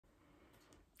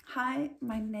Hi,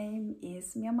 my name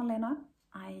is Mia-Marlena.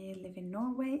 I live in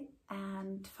Norway,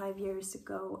 and 5 years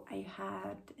ago I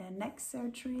had a neck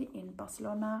surgery in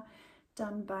Barcelona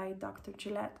done by Dr.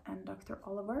 Gillette and Dr.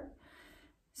 Oliver.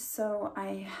 So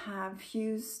I have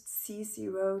used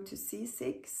C0 to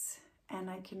C6 and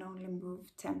I can only move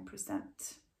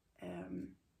 10%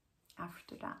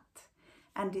 after that.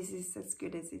 And this is as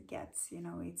good as it gets, you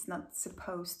know, it's not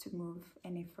supposed to move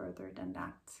any further than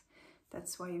that.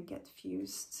 That's why you get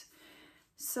fused.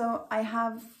 So I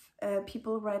have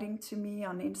people writing to me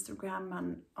on Instagram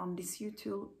and on this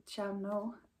YouTube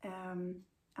channel.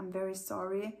 I'm very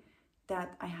sorry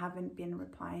that I haven't been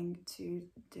replying to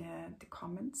the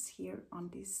comments here on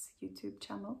this YouTube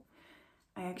channel.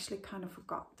 I actually kind of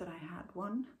forgot that I had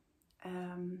one.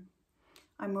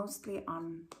 I'm mostly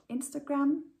on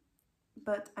Instagram,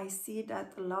 but I see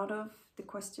that a lot of the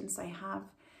questions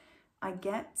I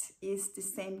get is the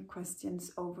same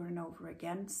questions over and over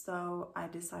again. So I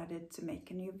decided to make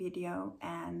a new video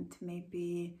and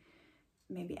maybe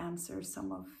answer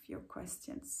some of your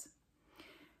questions.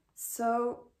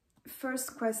 So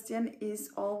first question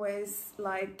is always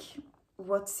like,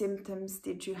 what symptoms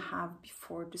did you have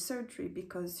before the surgery?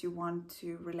 Because you want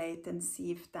to relate and see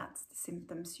if that's the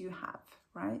symptoms you have,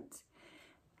 right?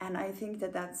 And I think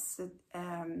that that's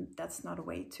not a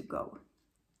way to go,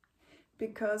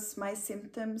 because my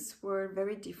symptoms were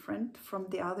very different from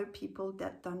the other people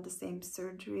that done the same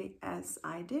surgery as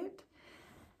I did.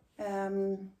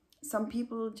 Some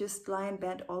people just lie in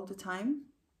bed all the time.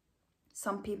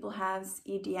 Some people has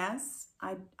EDS.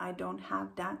 I don't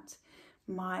have that.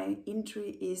 My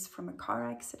injury is from a car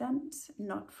accident,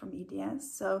 not from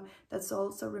EDS. So that's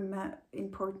also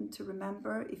important to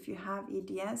remember. If you have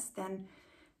EDS, then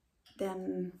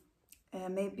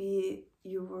maybe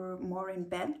you were more in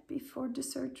bed before the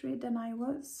surgery than I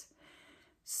was.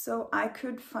 So I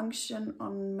could function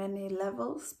on many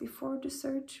levels before the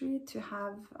surgery.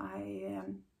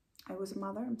 I was a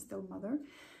mother, I'm still a mother,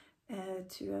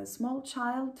 to a small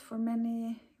child for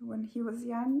when he was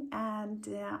young, and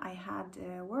I had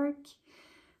work,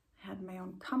 I had my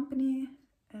own company,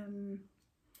 and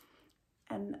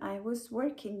I was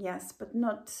working, yes, but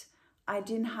I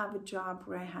didn't have a job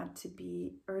where I had to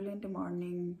be early in the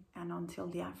morning and until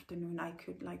the afternoon. I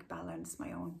could like balance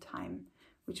my own time,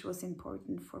 which was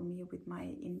important for me with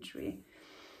my injury.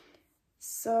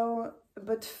 So,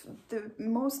 but the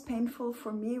most painful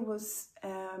for me was,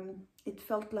 it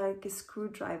felt like a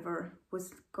screwdriver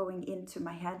was going into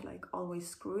my head, like always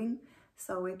screwing.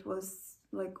 So it was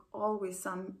like always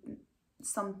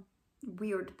some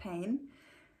weird pain.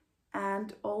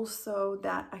 And also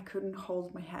that I couldn't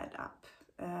hold my head up.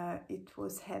 It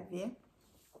was heavy.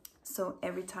 So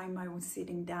every time I was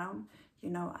sitting down, you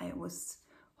know, I was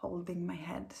holding my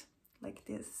head like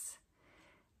this.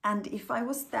 And if I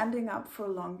was standing up for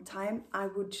a long time, I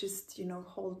would just, you know,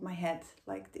 hold my head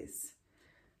like this.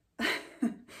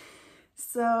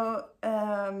 So,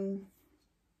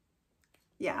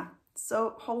 yeah,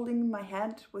 so holding my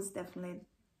head was definitely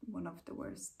one of the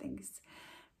worst things.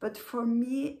 But for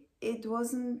me, it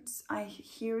wasn't, I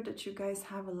hear that you guys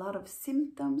have a lot of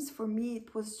symptoms. For me,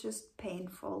 it was just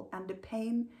painful, and the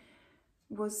pain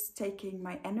was taking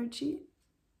my energy.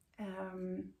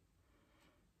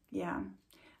 Yeah,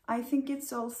 I think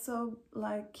it's also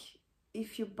like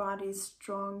if your body is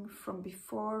strong from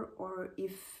before, or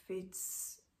if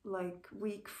it's like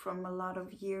weak from a lot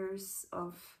of years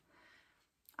of,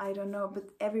 I don't know, but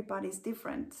everybody's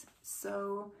different.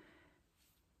 So,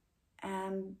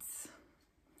 and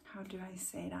how do I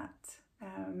say that?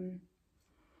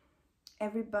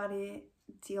 Everybody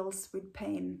deals with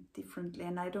pain differently,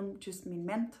 and I don't just mean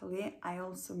mentally, I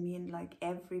also mean like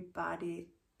everybody,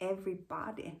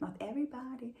 not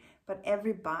everybody, but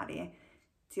everybody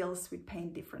deals with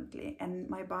pain differently. And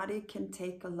my body can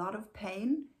take a lot of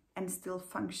pain and still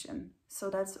function. So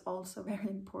that's also very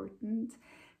important,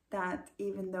 that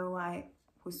even though I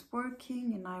was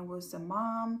working and I was a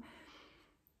mom,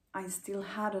 I still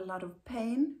had a lot of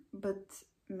pain, but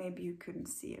maybe you couldn't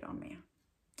see it on me.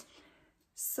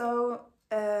 So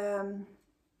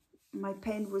my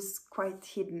pain was quite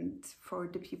hidden for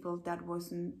the people that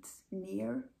wasn't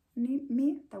near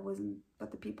me,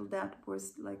 but the people that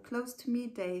was like close to me,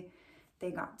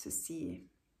 they got to see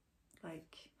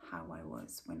like how I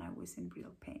was when I was in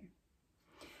real pain.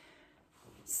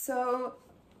 So,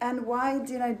 and why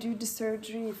did I do the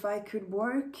surgery if I could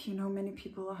work? You know, many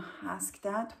people ask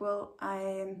that. Well,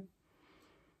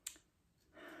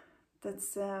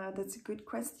 that's a good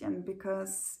question,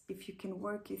 because if you can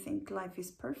work, you think life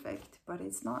is perfect, but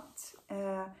it's not.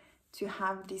 To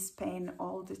have this pain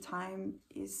all the time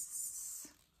is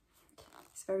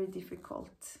It's very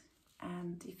difficult.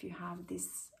 And if you have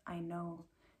this, I know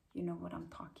you know what I'm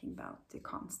talking about, the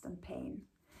constant pain.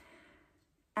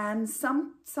 And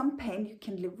some pain you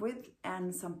can live with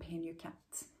and some pain you can't.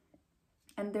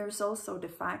 And there's also the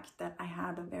fact that I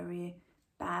had a very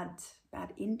bad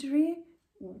injury,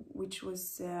 which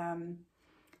was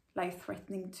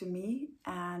life-threatening to me.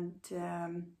 And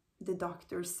the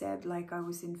doctor said, like, I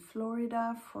was in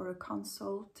Florida for a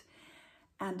consult,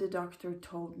 and the doctor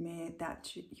told me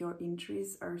that your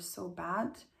injuries are so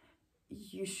bad,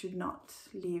 you should not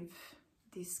leave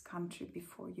this country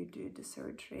before you do the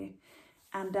surgery.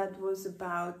 And that was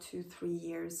about 2-3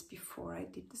 years before I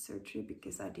did the surgery,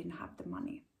 because I didn't have the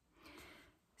money.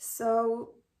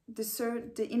 So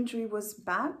the injury was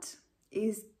bad.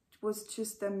 It was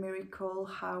just a miracle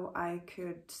how I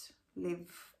could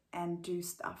live and do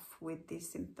stuff with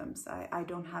these symptoms. I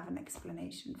don't have an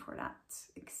explanation for that,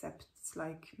 except it's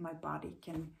like my body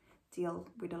can deal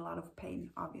with a lot of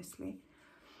pain, obviously.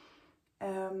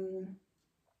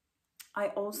 I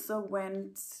also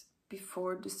went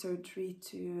before the surgery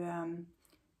to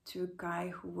a guy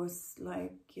who was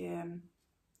like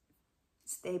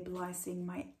stabilizing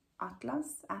my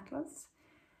atlas,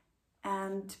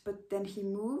 and but then he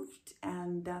moved,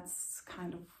 and that's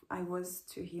kind of, I went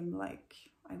to him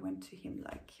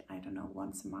like, I don't know,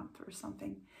 once a month or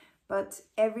something. But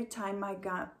every time I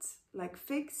got like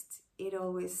fixed, it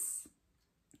always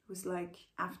was like,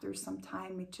 after some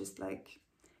time, it just like,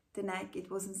 the neck, it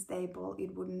wasn't stable,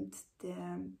 it wouldn't,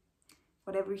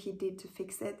 whatever he did to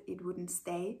fix it, it wouldn't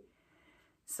stay.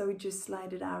 So it just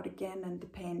slid out again and the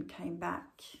pain came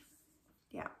back.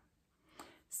 Yeah.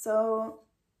 So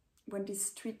when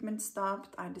this treatment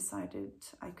stopped, I decided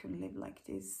I couldn't live like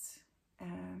this.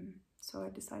 So I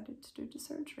decided to do the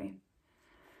surgery.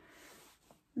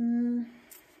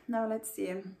 Now let's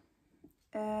see.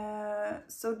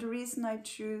 So the reason I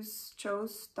chose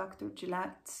Dr.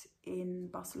 Gillette in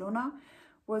Barcelona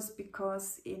was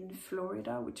because in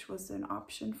Florida, which was an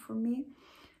option for me,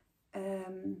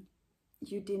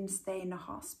 you didn't stay in a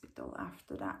hospital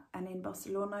after that. And in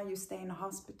Barcelona, you stay in a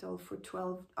hospital for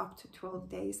up to 12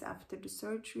 days after the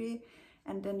surgery.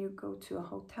 And then you go to a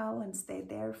hotel and stay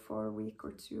there for a week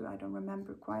or two. I don't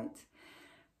remember quite.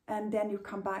 And then you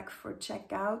come back for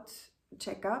checkup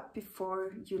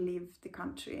before you leave the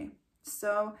country.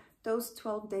 So those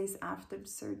 12 days after the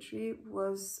surgery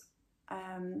was,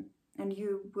 and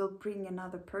you will bring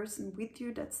another person with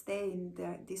you that stay in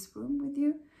this room with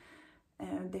you.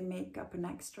 They make up an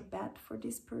extra bed for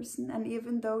this person. And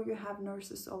even though you have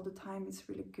nurses all the time, it's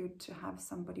really good to have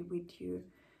somebody with you,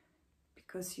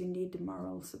 because you need the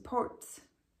moral support.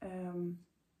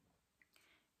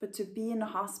 But to be in a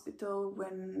hospital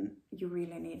when you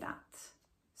really need that.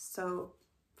 So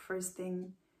first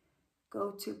thing,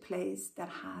 go to a place that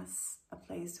has a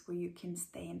place where you can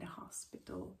stay in the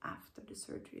hospital after the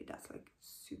surgery. That's like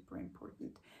super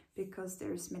important, because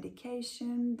there's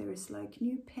medication, there's like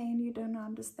new pain, you don't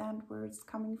understand where it's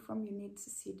coming from, you need to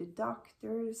see the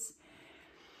doctors.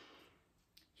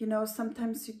 You know,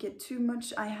 sometimes you get too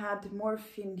much. I had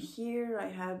morphine here, I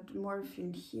had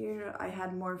morphine here, I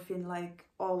had morphine like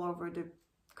all over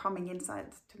coming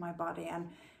inside to my body. And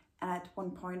at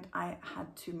one point I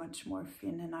had too much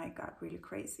morphine and I got really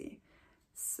crazy.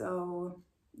 So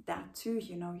that too,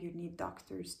 you know, you need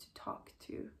doctors to talk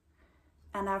to.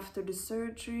 And after the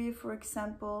surgery, for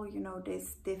example, you know, they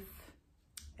stiff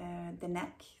the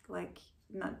neck, like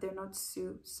they're not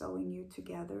sewing you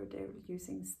together, they're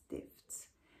using stifts.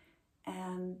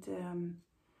 And a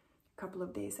couple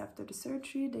of days after the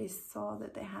surgery, they saw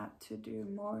that they had to do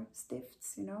more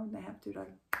stifts, you know, they have to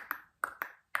like,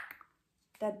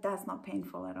 that's not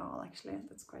painful at all, actually.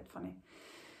 That's quite funny.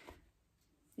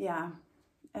 Yeah.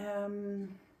 The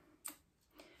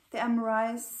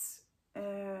MRIs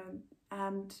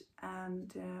and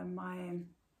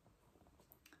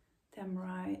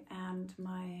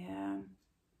my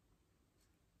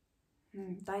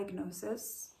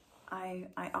diagnosis, I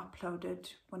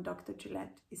uploaded, when Dr.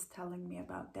 Gillette is telling me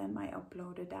about them, I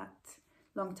uploaded that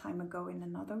long time ago in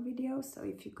another video. So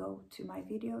if you go to my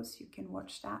videos, you can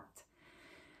watch that.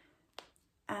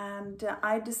 And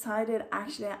I decided,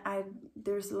 actually,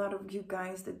 there's a lot of you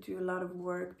guys that do a lot of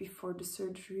work before the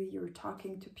surgery. You're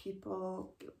talking to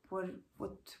people, what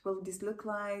will this look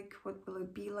like? What will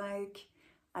it be like?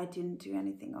 I didn't do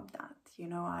anything of that. You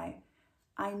know, I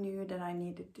knew that I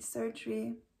needed the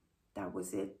surgery. That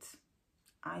was it.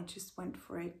 I just went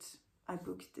for it. I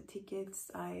booked the tickets.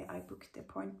 I booked the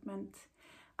appointment.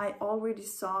 I already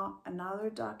saw another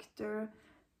doctor,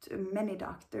 many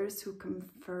doctors who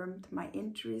confirmed my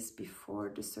injuries before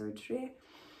the surgery.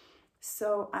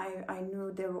 So I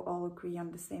knew they will all agree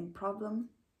on the same problem.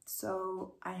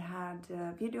 So I had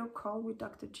a video call with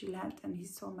Dr. Gillette, and he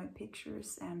saw my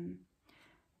pictures, and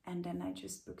then I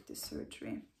just booked the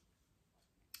surgery.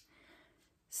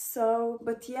 So,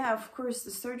 but yeah, of course,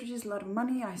 the surgery is a lot of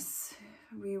money.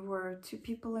 We were 2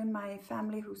 people in my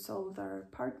family who sold our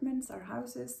apartments, our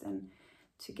houses, and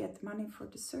to get money for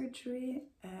the surgery.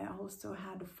 I also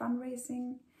had a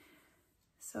fundraising,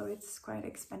 so it's quite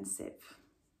expensive.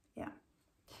 Yeah.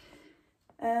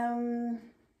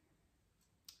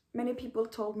 Many people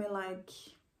told me like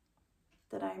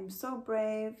that I'm so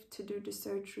brave to do the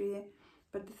surgery,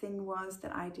 but the thing was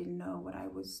that I didn't know what I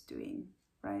was doing,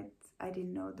 right? I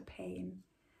didn't know the pain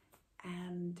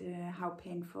and how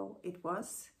painful it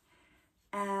was,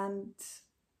 and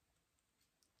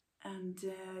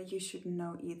you shouldn't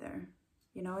know either,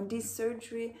 you know. In this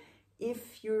surgery,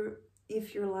 if you're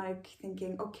like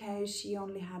thinking, okay, she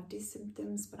only had these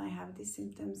symptoms, but I have these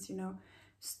symptoms, you know,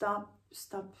 stop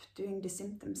doing the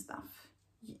symptom stuff.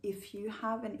 If you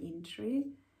have an injury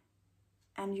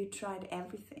and you tried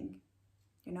everything,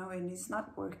 you know, and it's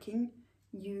not working,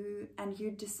 you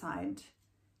decide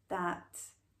that,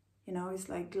 you know, it's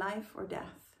like life or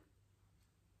death.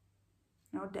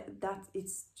 You know, that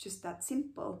it's just that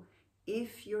simple.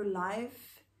 If your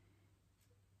life,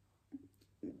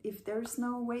 if there's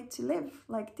no way to live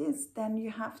like this, then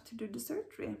you have to do the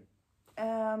surgery.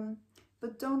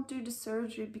 But don't do the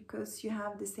surgery because you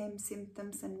have the same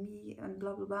symptoms and me and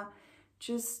blah blah blah.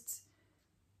 Just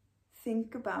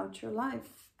think about your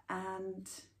life, and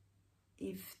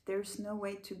if there's no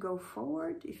way to go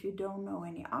forward, if you don't know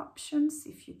any options,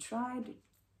 if you tried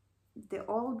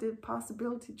all the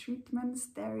possibility treatments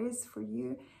there is for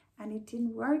you and it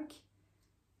didn't work,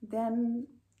 then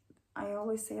I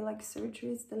always say like surgery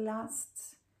is the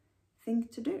last thing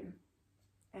to do,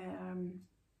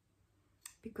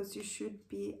 because you should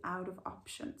be out of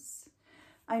options.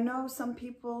 I know some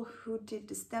people who did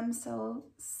the stem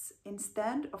cells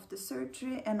instead of the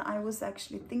surgery, and I was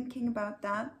actually thinking about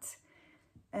that.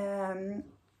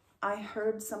 I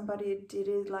heard somebody did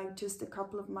it like just a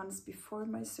couple of months before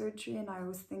my surgery, and I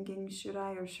was thinking, should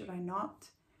I or should I not?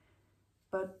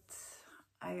 But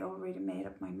I already made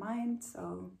up my mind,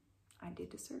 so I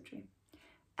did the surgery.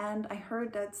 And I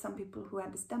heard that some people who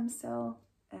had a stem cell,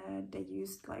 they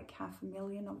used like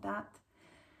 $500,000 of that,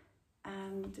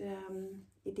 and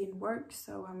it didn't work,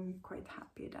 so I'm quite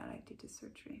happy that I did the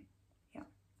surgery. Yeah.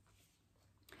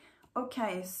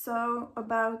 Okay, so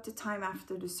about the time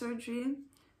after the surgery,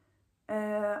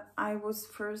 I was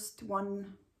first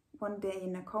one day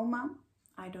in a coma.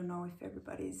 I don't know if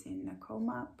everybody's in a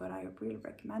coma, but I really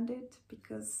recommend it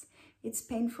because it's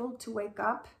painful to wake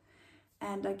up,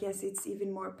 and I guess it's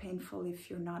even more painful if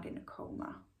you're not in a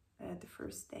coma the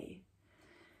first day.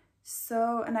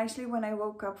 So, and actually when I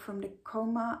woke up from the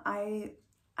coma,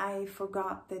 I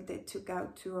forgot that they took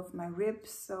out 2 of my ribs,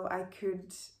 so I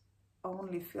could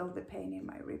only feel the pain in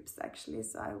my ribs actually.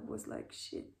 So I was like,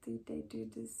 shit, did they do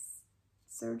this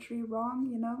surgery wrong,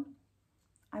 you know?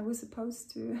 I was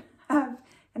supposed to have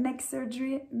a neck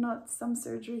surgery, not some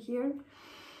surgery here.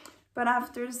 But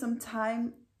after some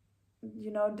time,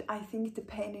 you know, I think the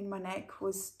pain in my neck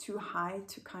was too high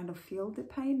to kind of feel the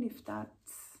pain, if that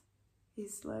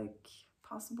is like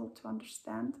possible to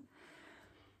understand.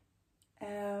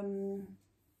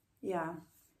 Yeah,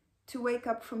 to wake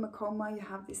up from a coma, you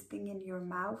have this thing in your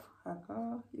mouth.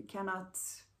 You cannot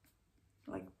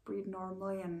like breathe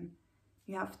normally, and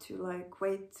you have to like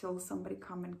wait till somebody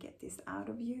come and get this out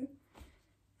of you.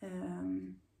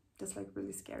 That's like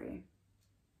really scary.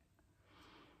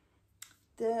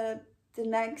 The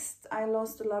next, I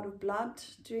lost a lot of blood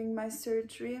during my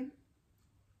surgery.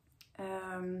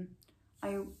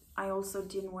 I also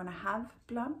didn't want to have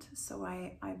blood, so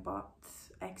I bought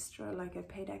extra, like I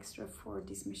paid extra for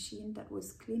this machine that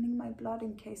was cleaning my blood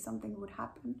in case something would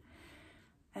happen.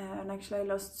 And actually I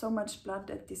lost so much blood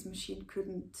that this machine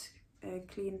couldn't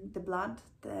clean the blood.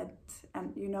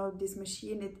 And you know, this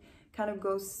machine, it kind of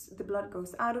goes, the blood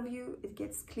goes out of you, it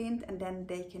gets cleaned, and then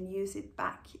they can use it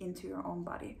back into your own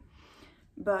body.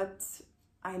 But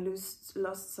I lost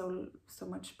so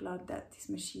much blood that this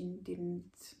machine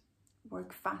didn't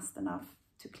work fast enough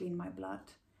to clean my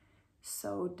blood.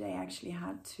 So they actually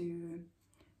had to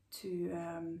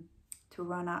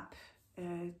run up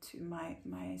to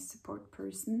my support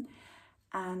person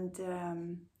and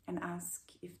ask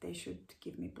if they should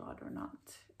give me blood or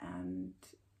not. And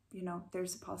you know,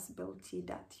 there's a possibility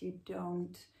that you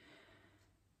don't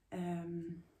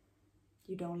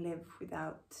live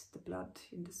without the blood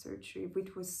in the surgery,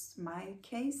 which was my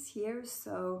case here.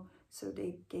 So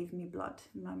they gave me blood,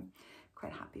 and I'm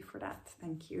quite happy for that.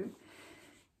 Thank you.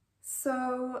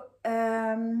 So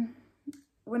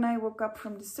when I woke up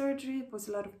from the surgery, it was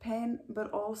a lot of pain, but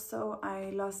also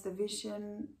I lost the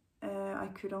vision. I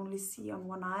could only see on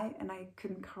one eye and I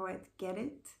couldn't quite get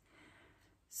it.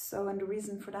 So, and the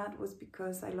reason for that was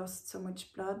because I lost so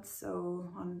much blood. So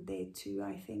on day 2,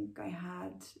 I think I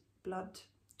had blood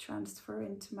transfer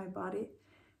into my body,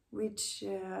 which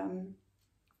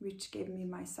gave me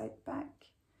my sight back.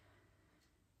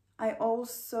 I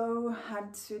also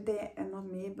had to, not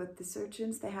me, but the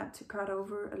surgeons, they had to cut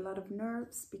over a lot of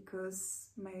nerves because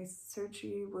my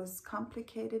surgery was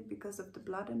complicated because of the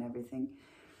blood and everything.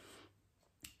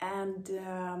 And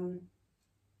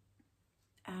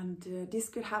this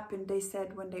could happen, they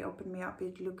said, when they opened me up,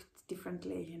 it looked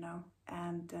differently, you know,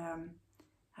 and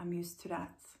I'm used to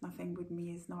that. Nothing with me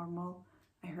is normal.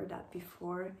 I heard that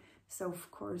before. So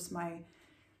of course my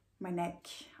neck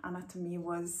anatomy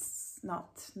was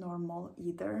not normal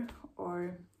either,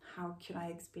 or how can I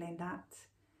explain that?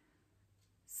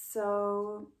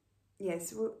 So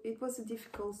yes, it was a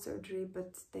difficult surgery,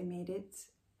 but they made it.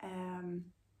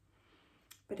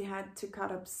 But they had to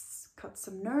cut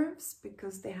some nerves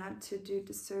because they had to do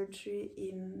the surgery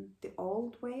in the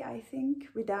old way, I think.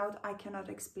 I cannot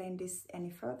explain this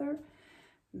any further.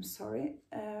 I'm sorry.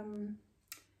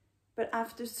 But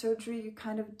after surgery, you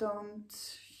kind of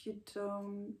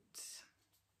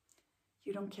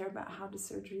you don't care about how the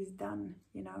surgery is done,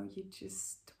 you know. You're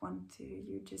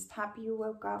just happy you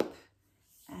woke up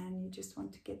and you just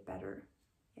want to get better.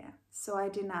 Yeah, so I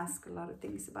didn't ask a lot of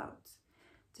things about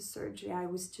the surgery. I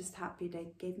was just happy they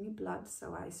gave me blood,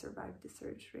 so I survived the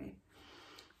surgery.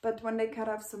 But when they cut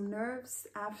off some nerves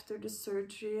after the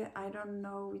surgery, I don't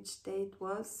know which day it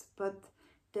was, but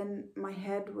then my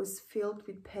head was filled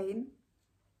with pain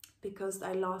because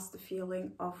I lost the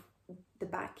feeling of the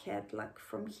back head, like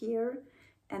from here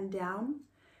and down.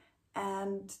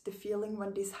 And the feeling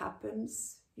when this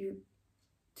happens,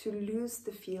 to lose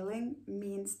the feeling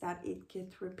means that it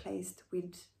gets replaced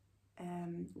with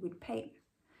pain.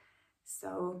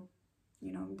 So,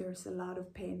 you know, there's a lot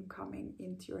of pain coming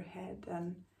into your head,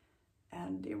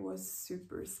 and it was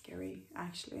super scary,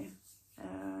 actually.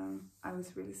 I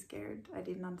was really scared. I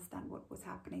didn't understand what was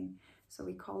happening. So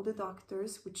we called the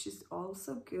doctors, which is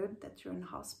also good that you're in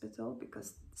hospital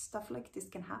because stuff like this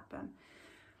can happen.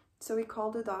 So we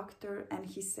called the doctor and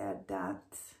he said that,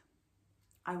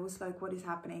 I was like, what is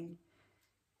happening?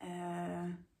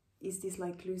 Is this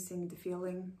like losing the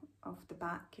feeling of the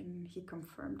back? And he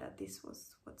confirmed that this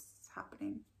was what's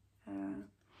happening.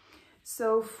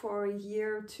 So for a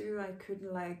year or 2, I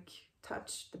couldn't like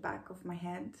touch the back of my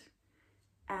head.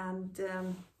 And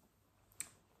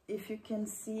if you can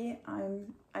see,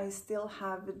 I still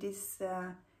have this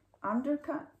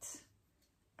undercut,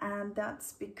 and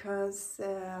that's because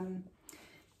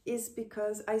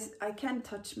I can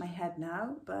touch my head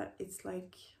now, but it's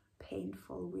like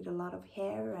painful with a lot of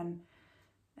hair, and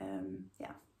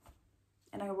yeah,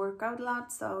 and I work out a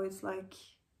lot, so it's like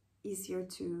easier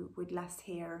with less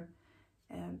hair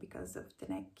because of the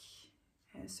neck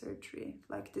surgery.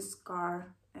 Like the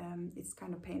scar, it's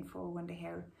kind of painful when the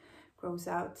hair grows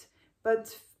out,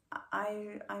 but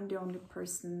I'm the only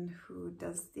person who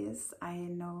does this. I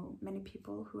know many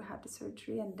people who had the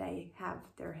surgery and they have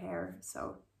their hair,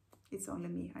 so it's only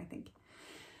me, I think.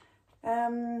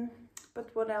 But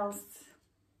what else?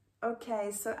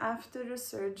 Okay, so after the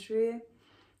surgery,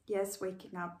 yes,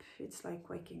 waking up, it's like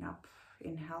waking up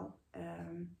in hell.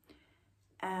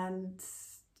 And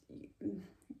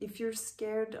if you're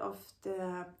scared of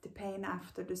the pain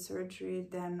after the surgery,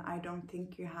 then I don't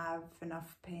think you have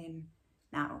enough pain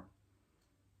now.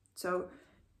 So,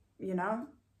 you know,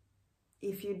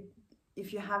 if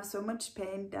you have so much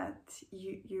pain that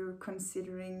you're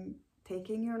considering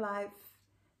taking your life,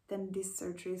 then this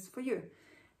surgery is for you.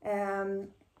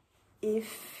 If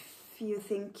you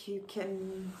think you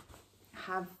can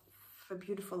have a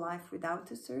beautiful life without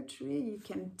the surgery, you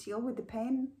can deal with the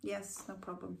pain, yes, no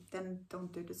problem, then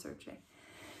don't do the surgery.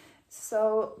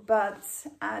 So, but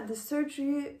the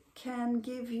surgery can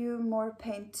give you more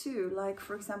pain too. Like,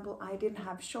 for example, I didn't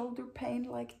have shoulder pain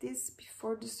like this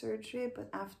before the surgery, but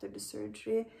after the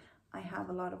surgery, I have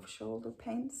a lot of shoulder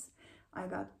pains. I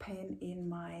got pain in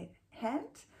my head.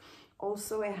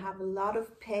 Also, I have a lot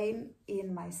of pain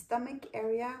in my stomach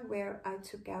area where I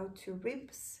took out 2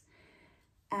 ribs.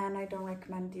 And I don't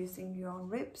recommend using your own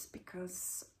ribs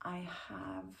because I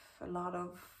have a lot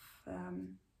of,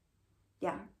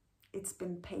 yeah, it's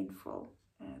been painful,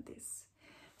 this.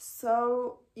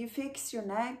 So you fix your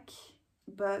neck,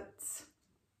 but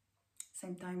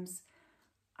sometimes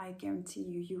I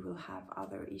guarantee you will have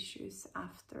other issues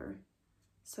after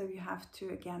So you have to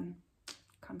again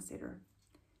consider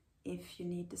if you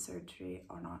need the surgery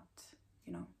or not.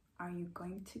 You know, are you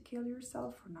going to kill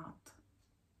yourself or not?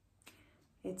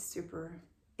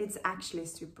 It's actually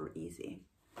super easy.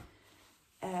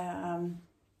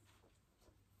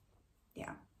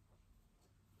 Yeah,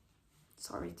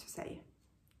 sorry to say,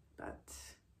 but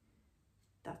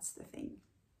that's the thing.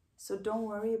 So don't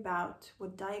worry about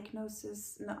what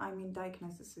diagnosis, no, I mean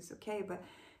diagnosis is okay, but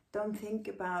don't think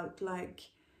about like,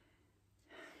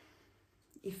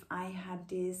 if I had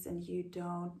this and you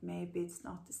don't, maybe it's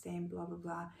not the same, blah, blah,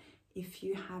 blah. If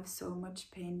you have so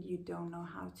much pain, you don't know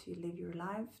how to live your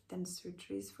life, then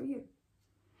surgery is for you.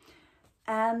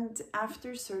 And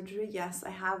after surgery, yes, I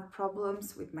have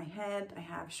problems with my head, I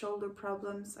have shoulder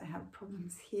problems, I have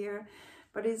problems here,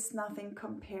 but it's nothing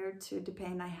compared to the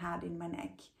pain I had in my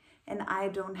neck. And I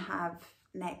don't have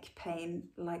neck pain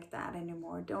like that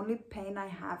anymore. The only pain I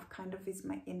have kind of is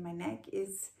in my neck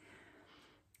is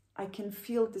I can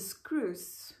feel the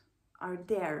screws are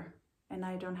there, and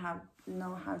I don't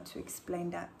know how to explain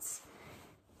that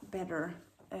better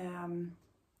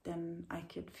than I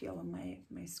could feel on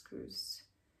my screws.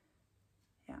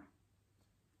 Yeah.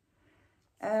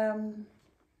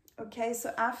 Okay,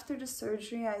 so after the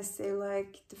surgery, I say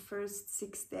like the first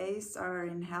 6 days are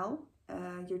in hell.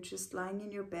 You're just lying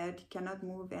in your bed, you cannot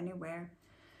move anywhere.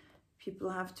 People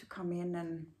have to come in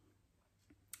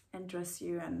and dress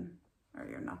you, or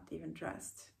you're not even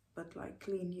dressed, but like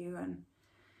clean you,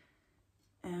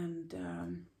 and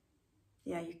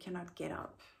yeah, you cannot get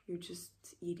up. You're just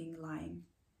eating, lying.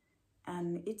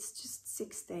 And it's just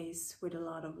 6 days with a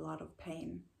lot of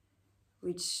pain,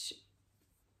 which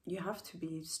you have to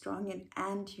be strong in,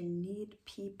 and you need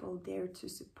people there to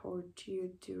support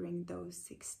you during those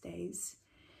 6 days,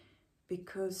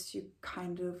 because you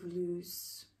kind of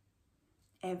lose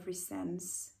every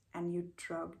sense and you're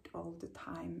drugged all the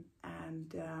time,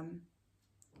 and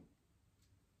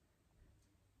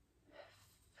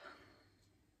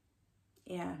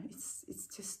yeah, it's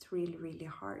just really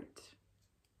hard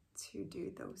to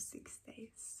do those 6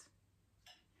 days.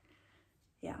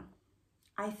 Yeah,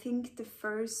 I think the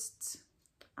first,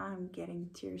 I'm getting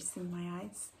tears in my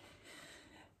eyes.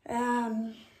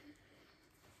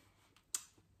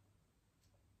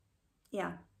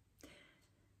 Yeah,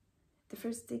 the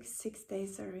first 6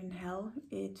 days are in hell.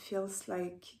 It feels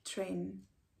like train,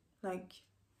 like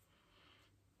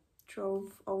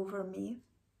drove over me.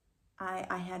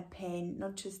 I had pain,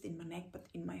 not just in my neck, but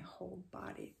in my whole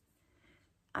body.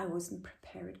 I wasn't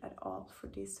prepared at all for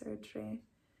this surgery.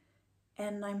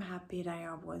 And I'm happy that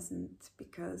I wasn't,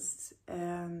 because,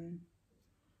 you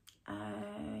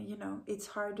know, it's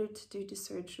harder to do the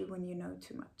surgery when you know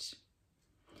too much.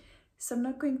 So I'm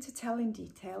not going to tell in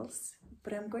details,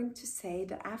 but I'm going to say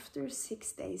that after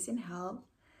 6 days in hell,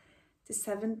 the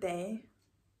 7th day,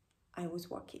 I was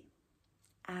walking.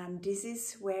 And this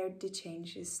is where the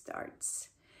changes starts.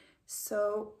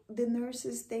 So the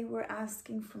nurses, they were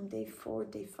asking from day 4,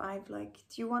 day 5, like,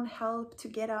 do you want help to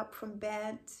get up from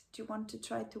bed? Do you want to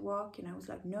try to walk? And I was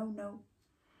like, no,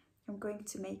 I'm going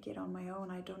to make it on my own.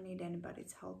 I don't need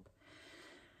anybody's help.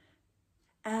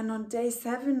 And on day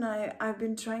 7, I've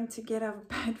been trying to get out of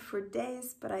bed for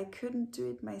days, but I couldn't do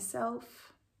it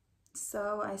myself.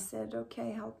 So I said,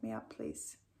 okay, help me up,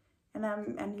 please.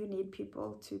 And you need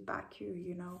people to back you,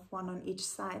 you know, one on each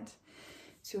side,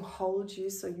 to hold you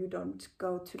so you don't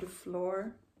go to the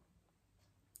floor.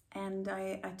 And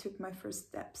I took my first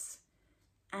steps.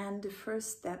 And the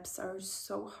first steps are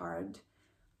so hard.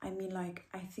 I mean, like,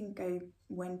 I think I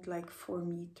went like 4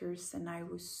 meters and I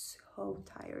was so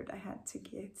tired. I had to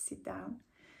sit down.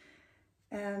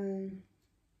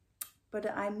 But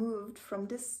I moved from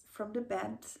the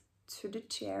bed to the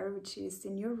chair, which is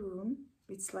in your room.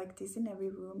 It's like this in every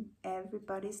room.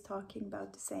 Everybody's talking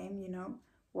about the same, you know,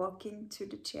 walking to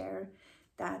the chair.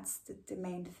 That's the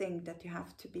main thing that you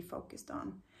have to be focused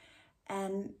on.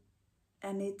 And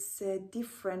it's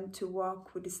different to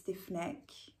walk with a stiff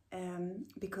neck,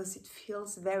 because it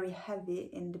feels very heavy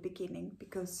in the beginning,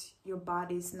 because your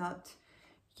body is not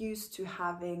used to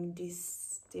having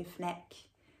this stiff neck.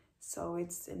 So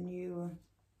it's a new,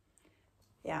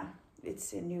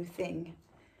 it's a new thing.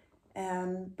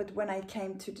 But when I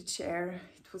came to the chair,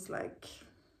 it was like,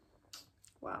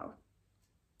 wow.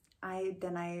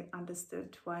 Then I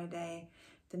understood why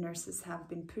the nurses have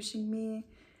been pushing me,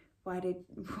 why they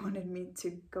wanted me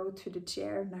to go to the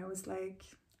chair. And I was like,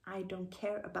 I don't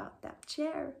care about that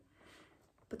chair.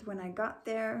 But when I got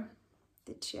there,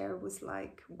 the chair was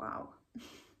like, wow.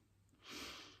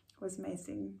 It was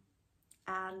amazing.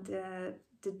 And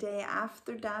the day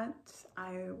after that,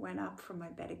 I went up from my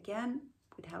bed again,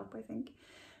 with help, I think.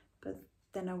 But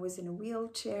then I was in a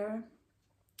wheelchair,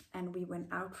 and we went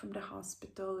out from the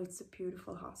hospital. It's a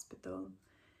beautiful hospital.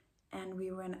 And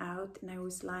we went out, and I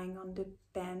was lying on the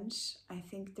bench. I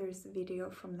think there's a video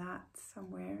from that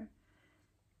somewhere.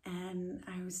 And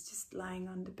I was just lying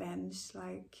on the bench,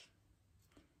 like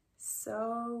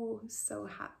so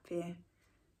happy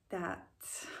that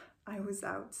I was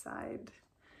outside.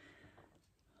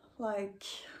 Like,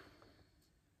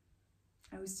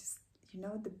 I was just, you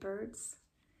know, the birds.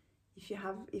 If you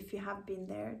have been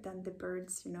there, then the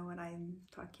birds, you know what I'm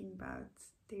talking about.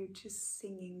 They're just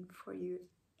singing for you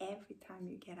every time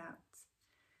you get out.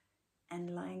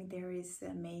 And lying there is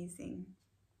amazing.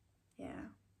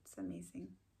 Yeah, it's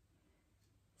amazing.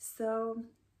 So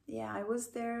yeah, I was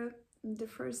there the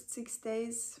first 6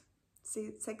 days,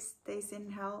 6 days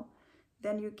in hell.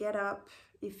 Then you get up.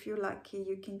 If you're lucky,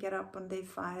 you can get up on day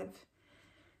 5.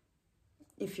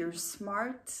 If you're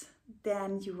smart,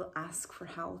 then you will ask for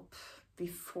help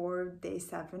before day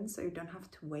 7, so you don't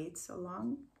have to wait so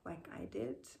long like I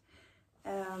did.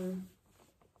 And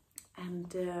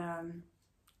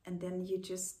then you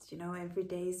just, you know, every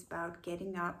day is about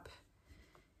getting up,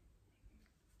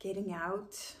 getting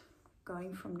out,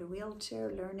 going from the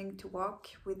wheelchair, learning to walk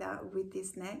with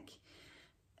this neck,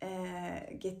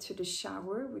 get to the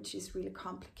shower, which is really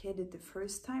complicated the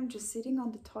first time. Just sitting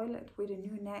on the toilet with a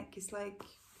new neck is like,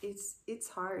 it's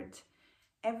hard.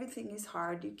 Everything is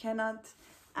hard. You cannot,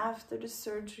 after the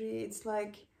surgery, it's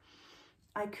like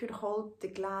I could hold the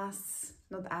glass,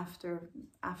 not after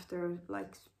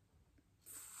like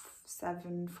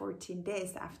 14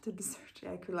 days after the surgery,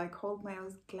 I could like hold my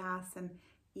own glass and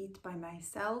eat by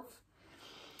myself.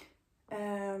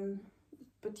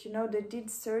 But you know, they did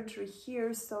surgery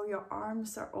here, so your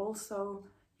arms are also,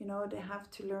 you know, they have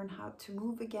to learn how to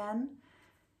move again.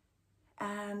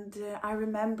 And I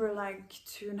remember like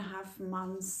 2.5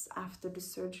 months after the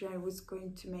surgery, I was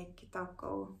going to make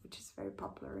taco, which is very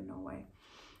popular in Norway.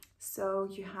 So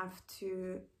you have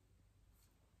to,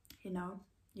 you know,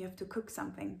 you have to cook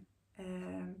something.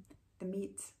 The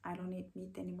meat, I don't eat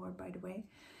meat anymore, by the way.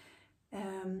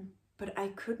 But I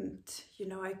couldn't, you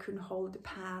know, I couldn't hold the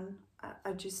pan.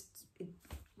 It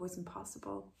wasn't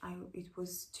possible. It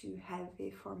was too heavy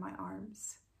for my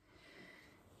arms.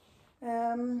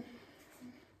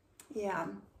 Yeah,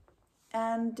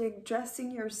 and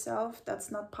dressing yourself, that's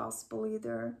not possible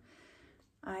either.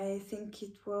 I think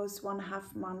it was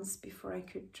 1.5 months before I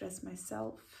could dress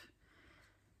myself.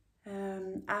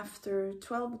 After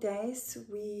 12 days,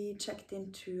 we checked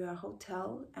into a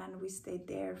hotel and we stayed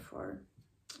there for,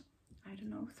 I don't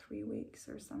know, 3 weeks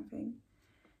or something.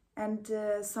 And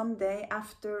someday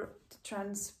after the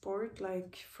transport,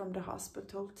 like from the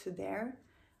hospital to there,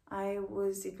 it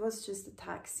was just a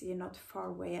taxi, not far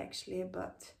away actually,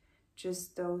 but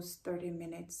just those 30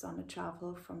 minutes on a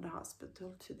travel from the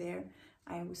hospital to there.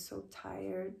 I was so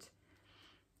tired.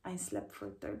 I slept for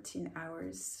 13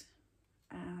 hours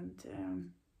and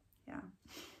yeah,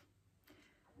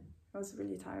 I was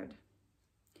really tired.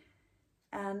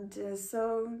 And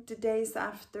so the days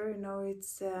after, you know,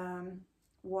 it's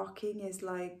walking is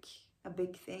like a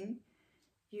big thing.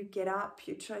 You get up,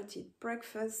 you try to eat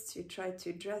breakfast, you try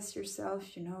to dress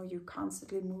yourself, you know, you're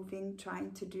constantly moving,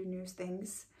 trying to do new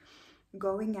things,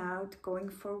 going out, going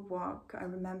for a walk. I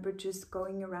remember just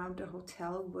going around the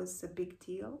hotel was a big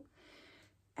deal.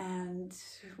 And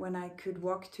when I could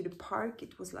walk to the park,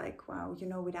 it was like, wow, you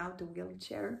know, without the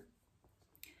wheelchair,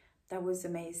 that was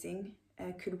amazing.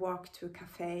 I could walk to a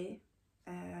cafe.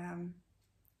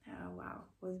 Oh, wow,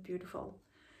 it was beautiful.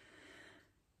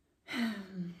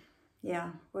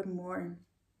 Yeah, what more?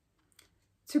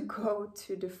 To go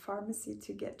to the pharmacy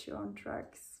to get your own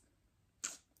drugs.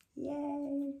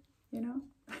 Yay, you know?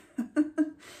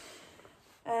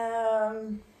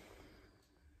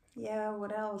 Yeah,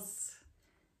 what else?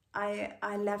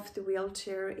 I left the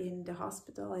wheelchair in the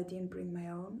hospital. I didn't bring my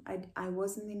own. I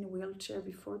wasn't in a wheelchair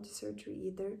before the surgery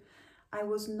either. I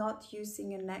was not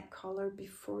using a neck collar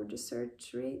before the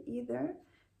surgery either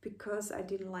because I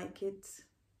didn't like it.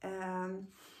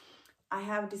 I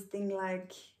have this thing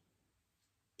like,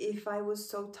 if I was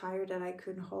so tired that I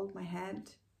couldn't hold my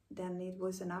head, then it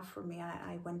was enough for me.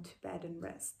 I went to bed and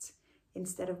rest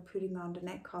instead of putting on the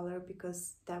neck collar,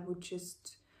 because that would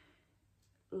just,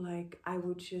 like, I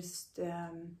would just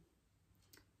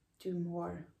do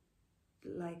more,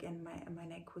 like, and my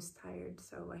neck was tired,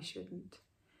 so I shouldn't.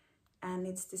 And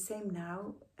it's the same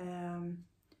now.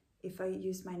 If I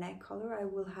use my neck collar, I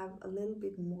will have a little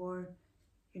bit more,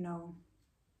 you know,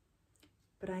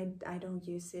 but I don't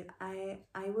use it. I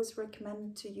was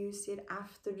recommended to use it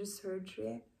after the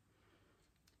surgery,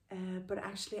 but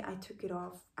actually I took it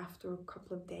off after a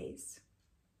couple of days.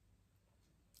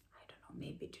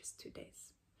 maybe just 2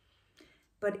 days.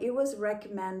 But it was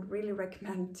really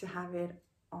recommend to have it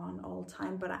on all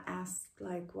time. But I asked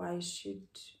like, why should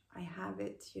I have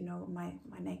it? You know, my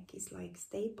neck is like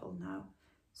stable now,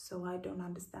 so I don't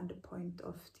understand the point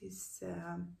of this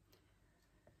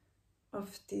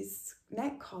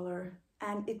neck collar.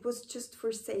 And it was just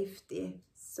for safety,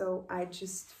 so I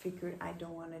just figured I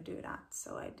don't want to do that,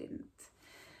 so I didn't.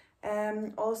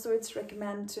 Also, it's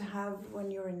recommended to have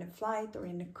when you're in a flight or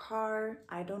in a car.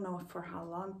 I don't know for how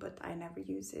long, but I never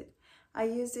use it. I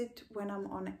use it when I'm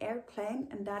on an airplane,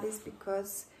 and that is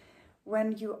because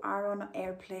when you are on an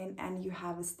airplane and you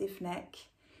have a stiff neck,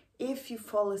 if you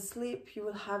fall asleep, you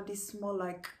will have this small,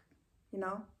 like, you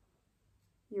know,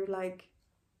 you're like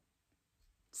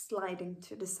sliding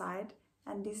to the side,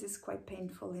 and this is quite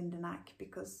painful in the neck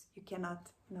because you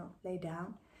cannot, you know, lay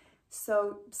down.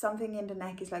 So something in the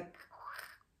neck is like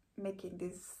making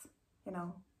this, you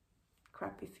know,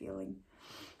 crappy feeling.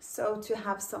 So to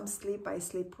have some sleep, I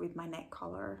sleep with my neck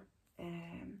collar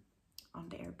on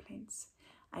the airplanes.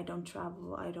 I don't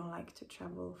like to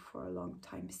travel for a long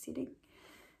time sitting,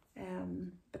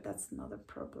 but that's another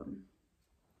problem.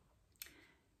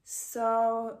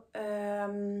 So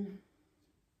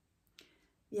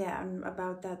yeah,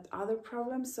 about that other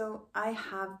problem. So I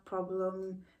have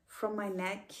problem from my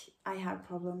neck. I have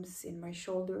problems in my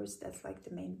shoulders. That's like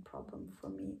the main problem for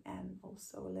me, and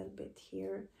also a little bit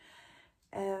here.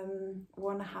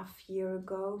 1.5 years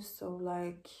ago, so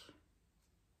like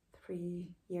 3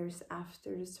 years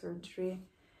after the surgery,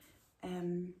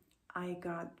 I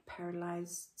got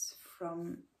paralyzed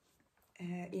from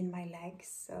in my legs,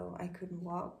 so I couldn't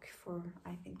walk for,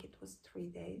 I think it was 3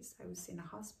 days. I was in a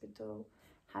hospital,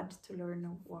 had to learn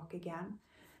to walk again.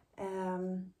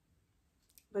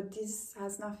 But this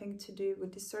has nothing to do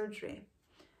with the surgery.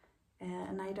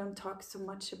 And I don't talk so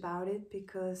much about it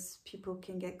because people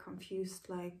can get confused,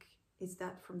 like, is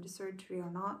that from the surgery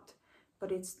or not?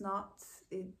 But it's not.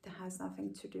 It has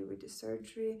nothing to do with the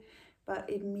surgery, but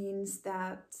it means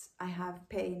that I have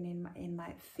pain in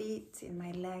my feet, in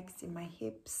my legs, in my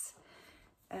hips,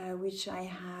 which I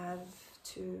have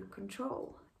to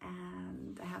control,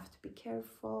 and I have to be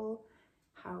careful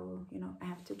how, you know, I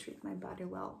have to treat my body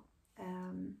well.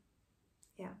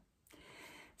 Yeah.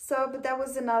 So, but that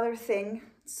was another thing.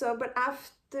 So, but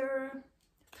after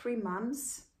 3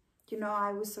 months, you know,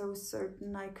 I was so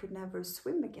certain I could never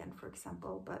swim again, for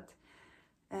example, but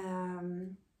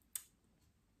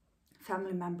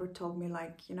family member told me,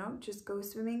 like, you know, just go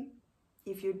swimming.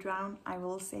 If you drown, I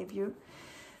will save you.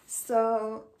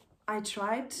 So I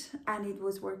tried, and it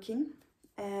was working.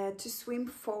 To swim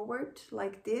forward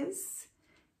like this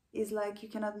is like you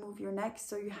cannot move your neck,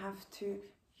 so you have to,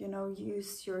 you know,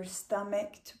 use your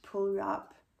stomach to pull you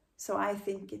up. So I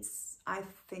think it's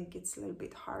a little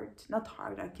bit hard. Not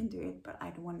hard, I can do it, but I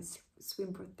don't want to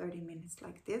swim for 30 minutes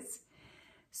like this.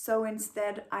 So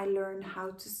instead I learned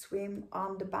how to swim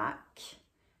on the back.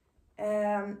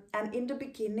 And in the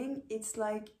beginning, it's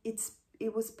like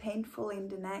it was painful in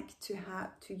the neck to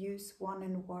have to use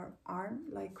one arm,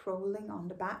 like rolling on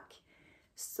the back.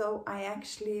 So I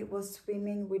actually was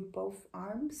swimming with both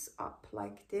arms up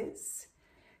like this.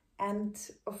 And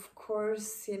of course,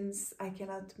 since I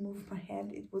cannot move my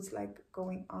head, it was like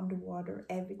going underwater.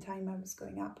 Every time I was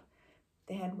going up,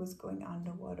 the head was going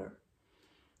underwater.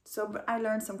 So, but I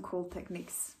learned some cool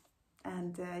techniques,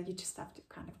 and you just have to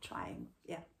kind of try,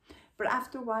 yeah. But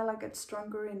after a while, I got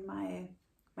stronger in my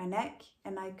neck,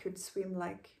 and I could swim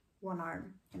like one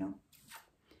arm, you know,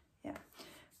 yeah.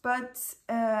 But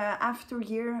after a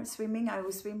year swimming, I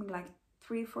was swimming like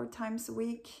 3-4 times a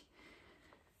week.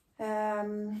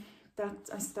 That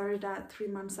I started at 3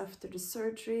 months after the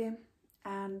surgery,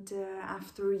 and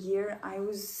after a year I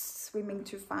was swimming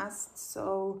too fast.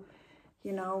 So,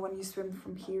 you know, when you swim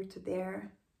from here to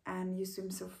there and you swim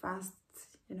so fast,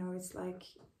 you know, it's like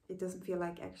it doesn't feel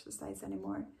like exercise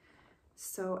anymore.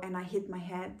 So, and I hit my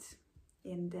head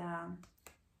in the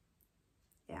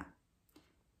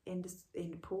in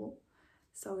the pool,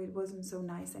 so it wasn't so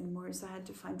nice anymore. So I had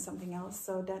to find something else.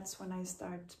 So that's when I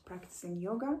started practicing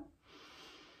yoga.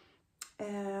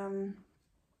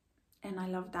 And I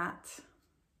love that,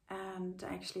 and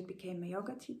I actually became a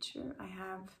yoga teacher. I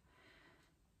have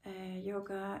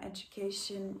yoga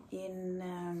education in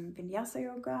Vinyasa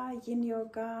yoga, Yin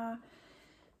yoga,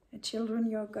 children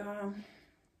yoga,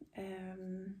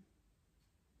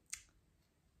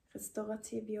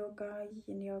 restorative yoga,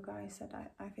 Yin yoga,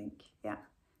 I think, yeah.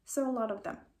 So a lot of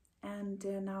them. And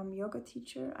now I'm a yoga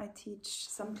teacher. I teach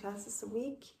some classes a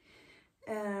week.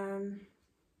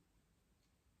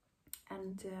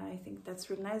 And I think that's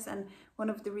really nice. And one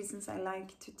of the reasons I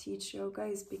like to teach yoga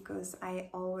is because I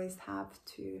always have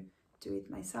to do it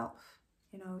myself.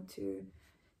 You know, to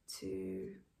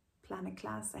plan a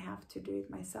class, I have to do it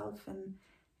myself, and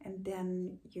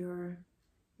then you're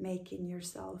making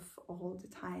yourself all the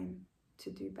time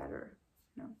to do better.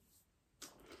 You know.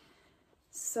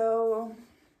 So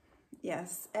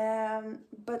yes,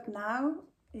 but now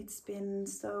it's been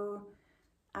so.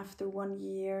 After 1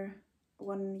 year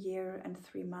and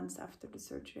 3 months after the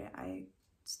surgery, I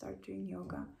started doing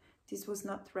yoga. This was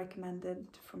not recommended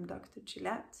from Dr.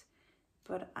 Gillette,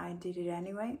 but I did it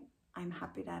anyway. I'm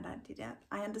happy that I did that.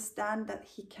 I understand that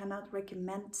he cannot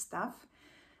recommend stuff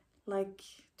like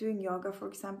doing yoga, for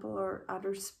example, or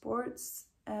other sports,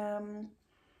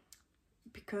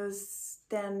 because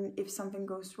then if something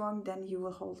goes wrong, then you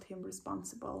will hold him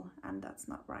responsible, and that's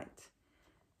not right.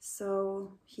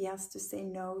 So he has to say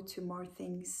no to more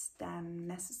things than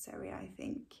necessary, I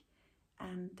think,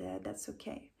 and that's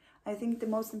okay. I think the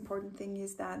most important thing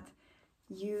is that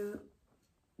you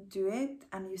do it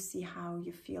and you see how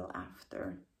you feel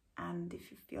after, and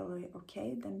if you feel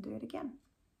okay, then do it again.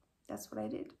 That's what I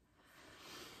did.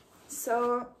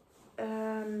 So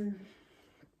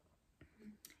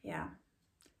yeah,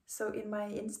 so in my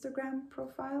Instagram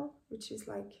profile, which is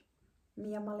like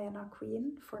Mia-Marlena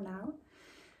Queen for now,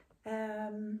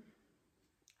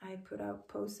 I put out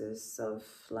poses of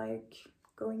like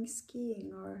going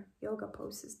skiing or yoga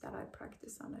poses that I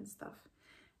practice on and stuff.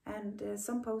 And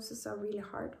some poses are really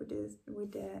hard with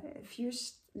a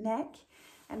fused neck,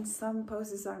 and some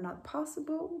poses are not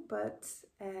possible, but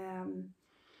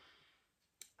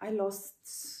I lost,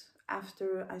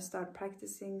 after I started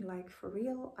practicing like for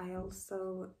real, I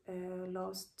also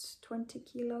lost 20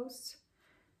 kilos,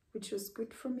 which was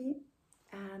good for me.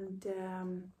 And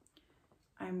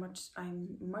I'm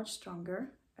much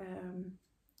stronger.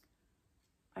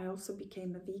 I also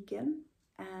became a vegan,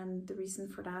 and the reason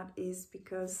for that is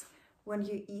because when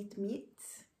you eat meat,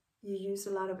 you use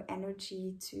a lot of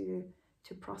energy to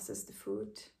process the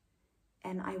food,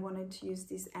 and I wanted to use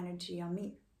this energy on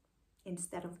me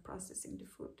instead of processing the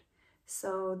food.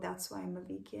 So that's why I'm a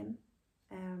vegan.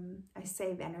 I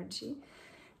save energy,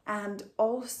 and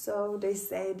also they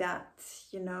say that,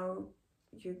 you know,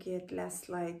 you get less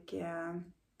like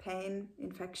pain,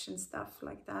 infection, stuff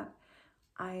like that.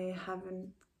 I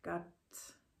haven't got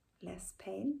less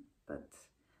pain, but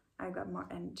I got more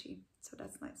energy, so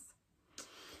that's nice.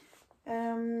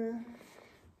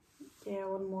 Yeah,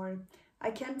 one more. I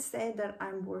can't say that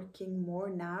I'm working more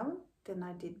now than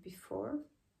I did before.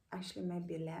 Actually,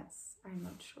 maybe less, I'm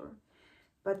not sure.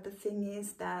 But the thing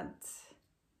is that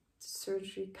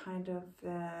surgery kind of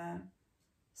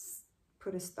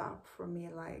put a stop for me.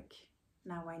 Like,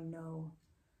 now I know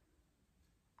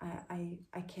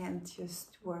I can't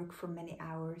just work for many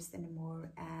hours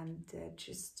anymore and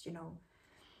just, you know,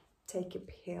 take a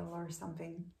pill or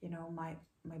something. You know,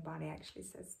 my body actually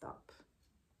says stop.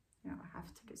 You know, I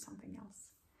have to do something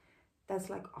else. That's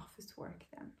like office work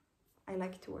then. I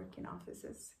like to work in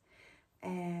offices,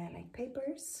 like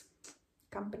papers,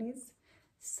 companies.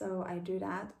 So I do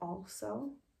that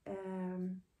also.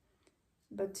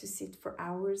 But to sit for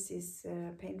hours is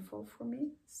painful for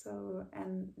me. So,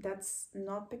 and that's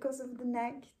not because of the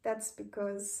neck, that's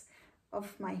because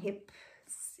of my hips,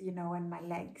 you know, and my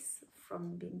legs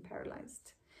from being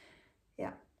paralyzed.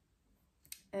 Yeah.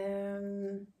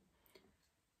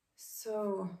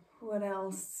 So what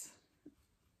else?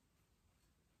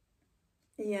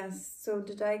 Yes, so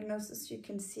the diagnosis you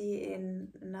can see in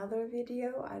another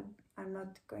video. I'm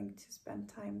not going to spend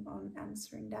time on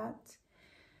answering that.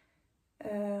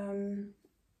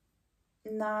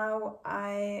 Now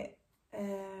I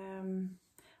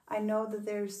know that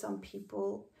there's some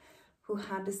people who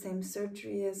had the same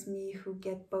surgery as me who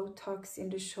get Botox in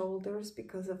the shoulders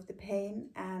because of the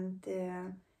pain, and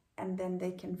then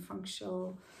they can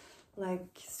function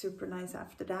like super nice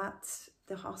after that.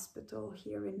 The hospital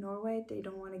here in Norway, they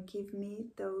don't want to give me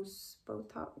those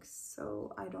Botox,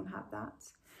 so I don't have that.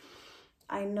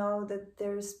 I know that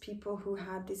there's people who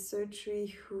had this surgery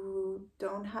who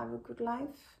don't have a good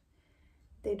life.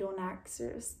 They don't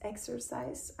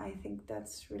exercise. I think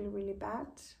that's really, really bad.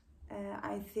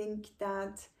 I think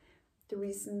that the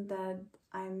reason that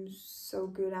I'm so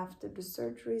good after the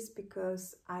surgery is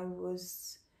because I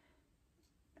was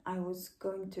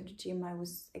going to the gym, I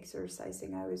was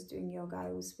exercising, I was doing yoga, I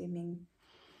was swimming.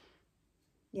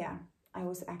 Yeah, I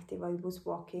was active, I was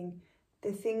walking.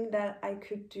 The thing that I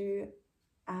could do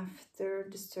after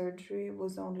the surgery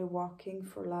was only walking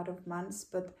for a lot of months,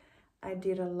 but I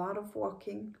did a lot of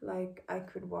walking. Like, I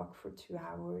could walk for 2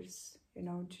 hours, you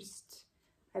know, just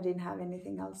I didn't have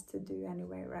anything else to do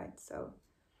anyway, right? So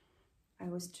I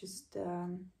was just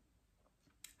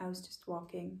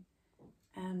walking,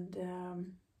 and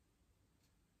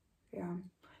yeah,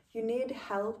 you need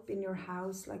help in your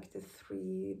house like the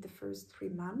first 3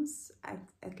 months.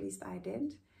 At least I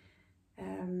did.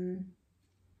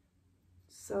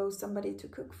 So somebody to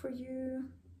cook for you,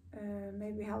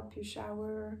 maybe help you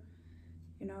shower,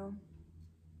 you know,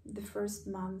 the first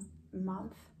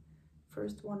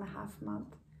first 1.5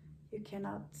 month, you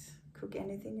cannot cook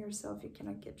anything yourself, you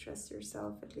cannot get dressed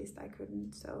yourself, at least I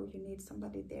couldn't, so you need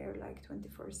somebody there like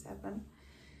 24/7.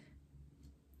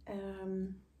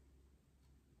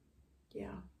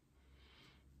 Yeah.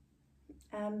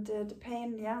 And the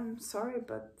pain, yeah, I'm sorry,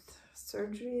 but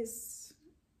surgery is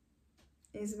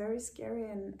very scary,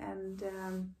 and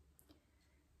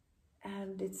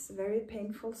it's very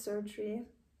painful surgery.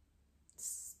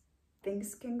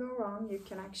 Things can go wrong. You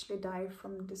can actually die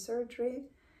from the surgery,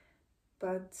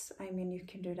 but I mean, you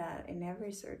can do that in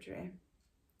every surgery.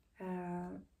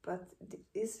 But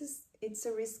it's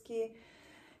a risky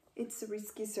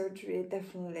surgery,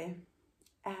 definitely.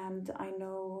 And I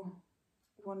know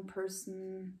one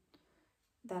person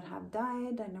that have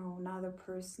died. I know another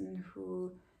person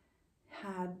who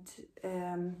had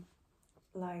a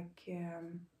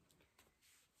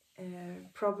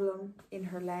problem in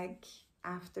her leg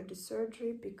after the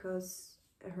surgery because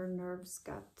her nerves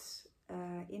got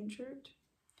injured.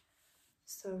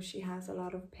 So she has a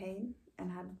lot of pain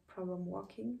and had problem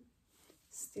walking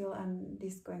still, and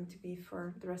this is going to be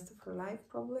for the rest of her life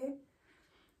probably.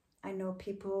 I know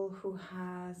people who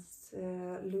has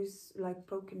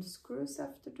broken screws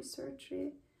after the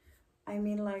surgery. I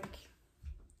mean, like,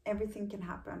 everything can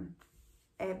happen.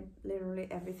 Literally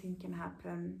everything can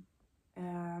happen.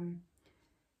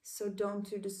 So don't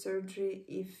do the surgery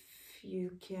if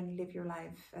you can live your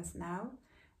life as now.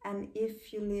 And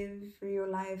if you live your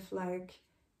life like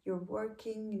you're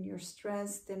working and you're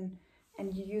stressed and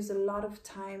you use a lot of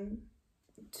time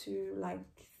to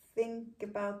like think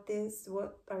about this,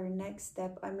 what are your next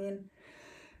step? I mean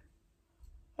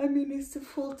it's a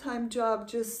full-time job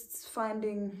just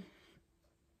finding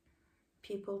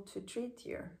people to treat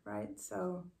you, right?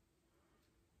 So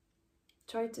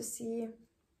try to see,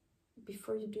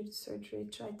 before you do the surgery,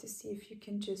 try to see if you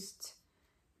can just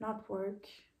not work,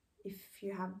 if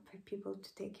you have people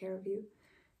to take care of you,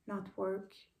 not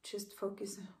work, just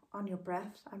focus on your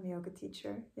breath. I'm a yoga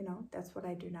teacher, you know, that's what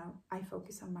I do now. I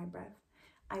focus on my breath.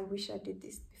 I wish I did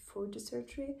this before the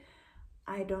surgery.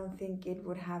 I don't think it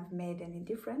would have made any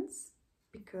difference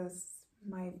because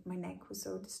my neck was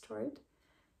so destroyed.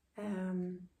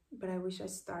 But I wish I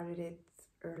started it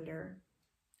earlier.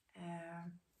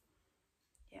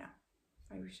 Yeah,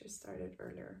 I wish I started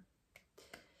earlier.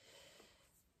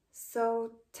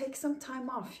 So take some time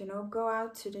off, you know, go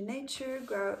out to the nature,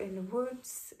 go out in the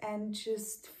woods and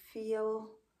just feel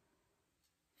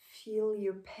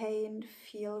your pain,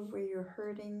 feel where you're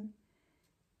hurting,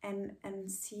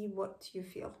 and see what you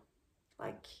feel.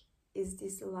 Like, is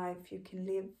this a life you can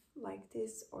live like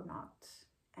this or not?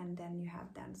 And then you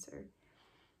have the answer.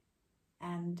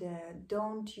 And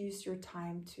don't use your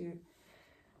time to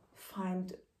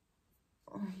find,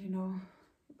 you know,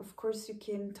 of course you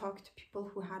can talk to people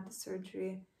who had the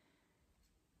surgery,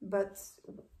 but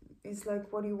it's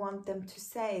like, what do you want them to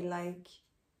say? Like,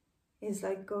 it's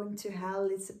like going to hell.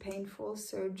 It's a painful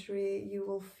surgery. You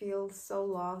will feel so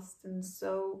lost and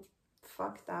so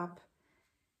fucked up,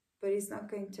 but it's not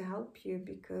going to help you,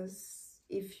 because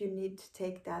if you need to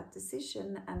take that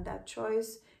decision and that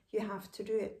choice, you have to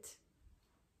do it.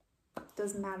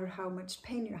 Doesn't matter how much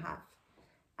pain you have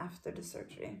after the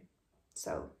surgery.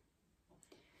 So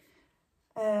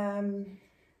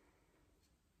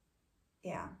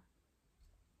yeah.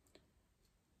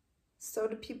 So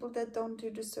the people that don't do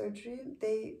the surgery,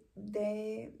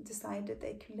 they decide that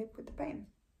they can live with the pain.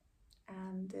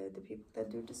 And the people that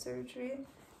do the surgery,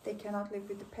 they cannot live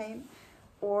with the pain,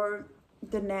 or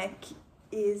the neck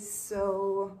is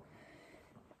so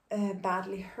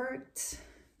badly hurt,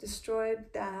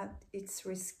 destroyed, that it's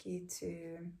risky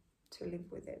to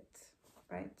live with it,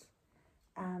 right?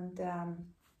 And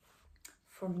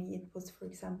for me, it was, for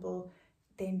example,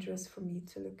 dangerous for me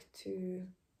to look to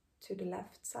the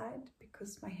left side,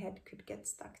 because my head could get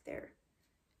stuck there.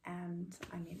 And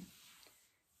I mean,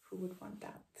 who would want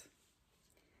that?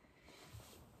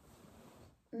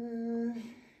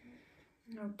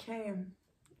 Okay,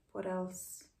 what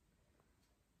else?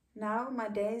 Now, my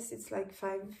days, it's like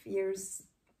 5 years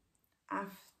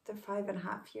after,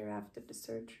 5.5 years after the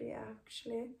surgery,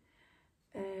 actually.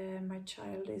 My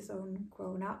child is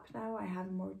grown up now. I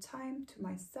have more time to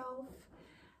myself.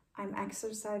 I'm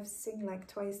exercising like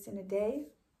twice in a day.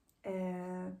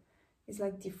 It's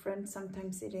like different.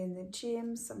 Sometimes it's in the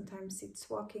gym, sometimes it's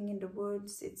walking in the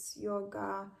woods, it's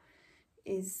yoga,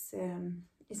 is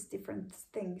different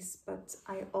things. But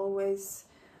I'm always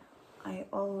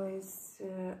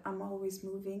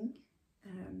moving.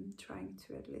 Trying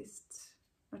to, at least,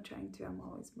 not trying to, I'm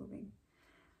always moving.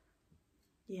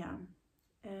 Yeah.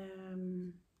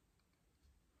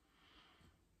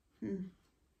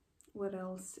 What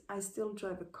else? I still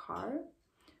drive a car,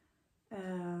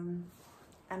 and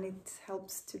it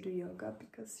helps to do yoga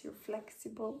because you're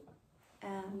flexible.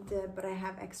 And but I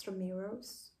have extra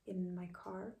mirrors in my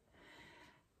car.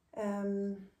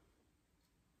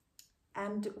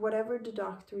 And whatever the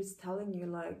doctor is telling you,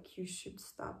 like you should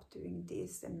stop doing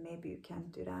this and maybe you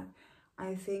can't do that,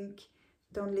 I think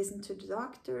don't listen to the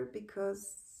doctor,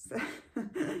 because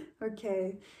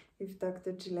okay, if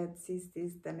Dr. Gillette sees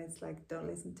this, then it's like, don't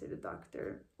listen to the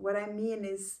doctor. What I mean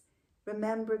is,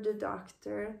 remember the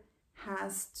doctor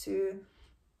has to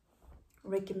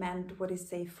recommend what is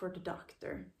safe for the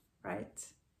doctor, right?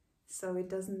 So it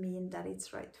doesn't mean that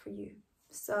it's right for you.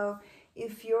 So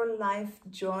if your life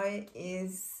joy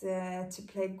is to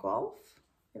play golf,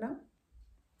 you know,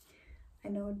 I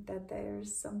know that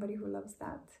there's somebody who loves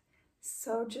that.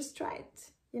 So just try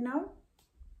it, you know,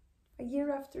 a year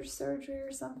after surgery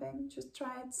or something, just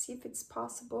try it, see if it's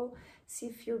possible, see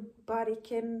if your body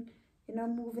can, you know,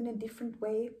 move in a different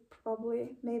way,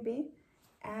 probably, maybe,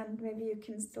 and maybe you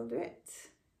can still do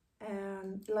it.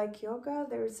 Like yoga,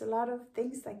 there's a lot of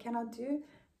things I cannot do,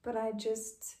 but I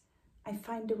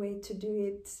find a way to do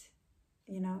it,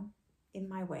 you know, in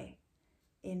my way.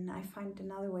 I find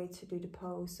another way to do the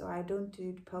pose, so I don't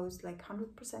do the pose like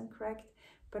 100% correct,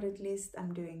 but at least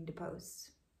I'm doing the pose.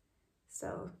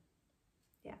 So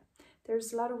yeah,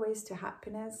 there's a lot of ways to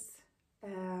happiness.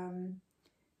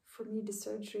 For me, the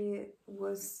surgery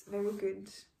was very good.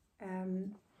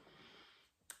 I'm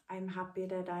happy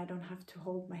that I don't have to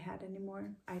hold my head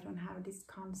anymore. I don't have this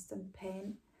constant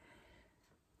pain.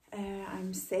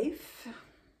 I'm safe.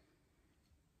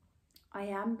 I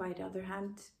am, by the other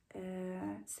hand,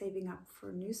 saving up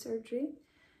for new surgery,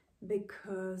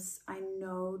 because I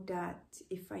know that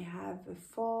if I have a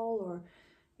fall or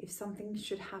if something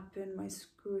should happen, my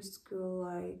screws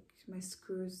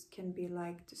can be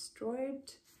like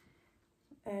destroyed.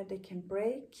 They can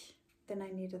break. Then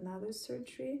I need another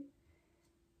surgery.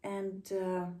 And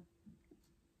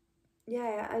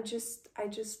yeah, I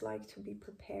just like to be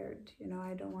prepared, you know.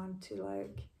 I don't want to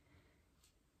like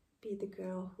be the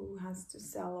girl who has to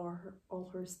sell all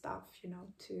her stuff, you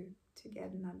know, to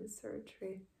get another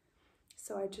surgery.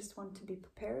 So I just want to be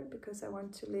prepared, because I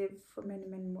want to live for many,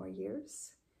 many more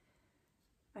years.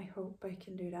 I hope I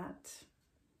can do that.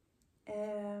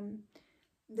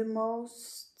 The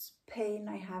most pain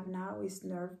I have now is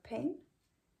nerve pain,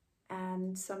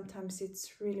 and sometimes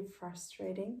it's really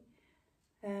frustrating.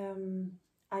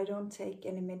 I don't take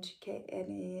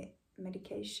any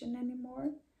medication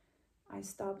anymore. I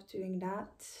stopped doing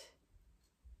that.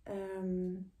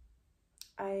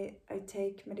 I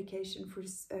take medication for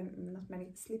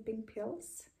sleeping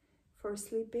pills for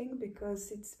sleeping,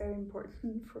 because it's very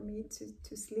important for me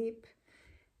to sleep,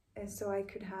 so I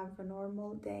could have a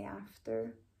normal day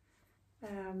after.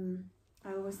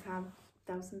 I always have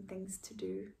 1,000 things to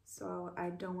do, so I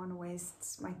don't want to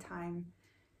waste my time,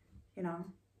 you know,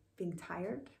 being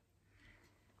tired.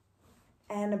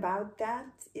 And about that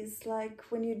is like,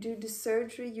 when you do the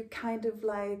surgery, you kind of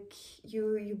like,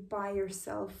 you buy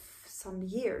yourself some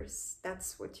years.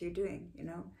 That's what you're doing, you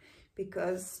know,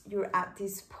 because you're at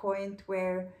this point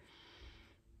where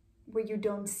you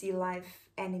don't see life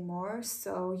anymore.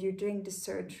 So you're doing the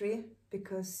surgery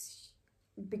because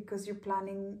you're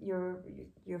planning your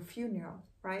funeral,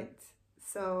 right?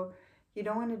 So you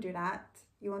don't want to do that.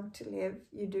 You want to live,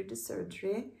 you do the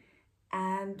surgery.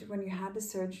 And when you had the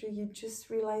surgery, you just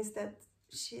realize that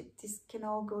shit, this can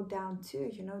all go down too,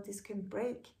 you know, this can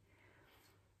break.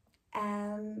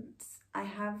 And I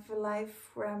have a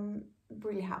life where I'm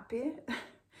really happy.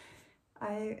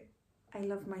 I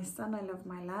love my son, I love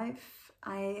my life.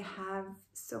 I have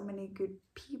so many good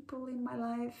people in my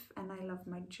life, and I love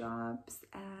my jobs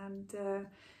and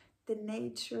the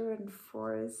nature and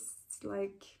forests.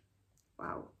 Like,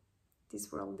 wow,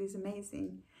 this world is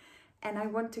amazing. And I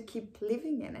want to keep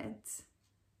living in it.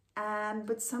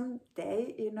 But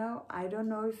someday, you know, I don't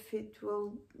know if it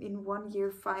will, in 1 year,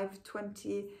 5,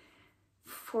 20,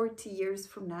 40 years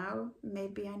from now,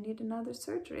 maybe I need another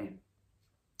surgery.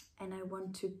 And I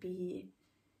want to be,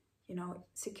 you know,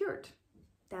 secured,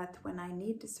 that when I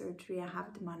need the surgery, I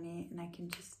have the money and I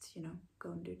can just, you know, go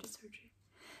and do the surgery.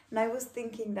 And I was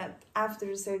thinking that after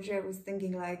the surgery, I was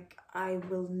thinking like, I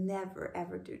will never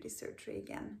ever do this surgery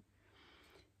again.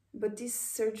 But this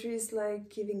surgery is like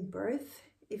giving birth.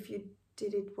 If you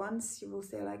did it once, you will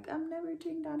say like, I'm never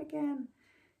doing that again.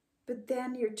 But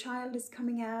then your child is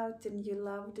coming out and you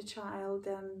love the child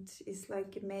and it's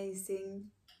like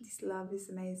amazing. This love is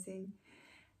amazing.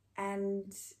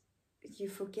 And you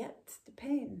forget the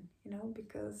pain, you know,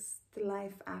 because the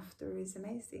life after is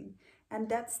amazing. And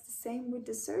that's the same with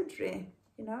the surgery.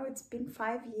 You know, it's been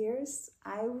 5 years.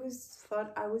 I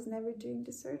thought I was never doing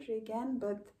the surgery again,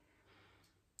 but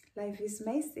life is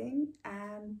amazing.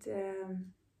 And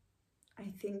I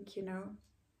think, you know,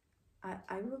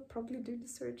 I will probably do the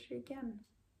surgery again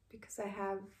because I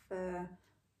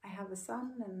have a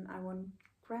son and I want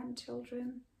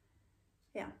grandchildren.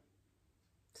 Yeah.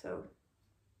 So,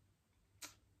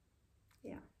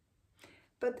 yeah.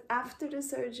 But after the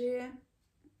surgery,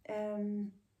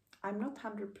 I'm not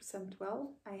 100%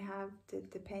 well. I have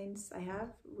the pains I have,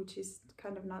 which is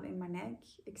kind of not in my neck,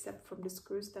 except from the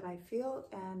screws that I feel.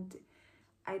 And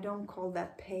I don't call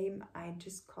that pain. I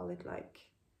just call it like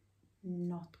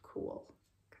not cool,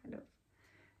 kind of.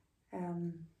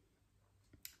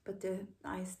 But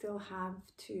I still have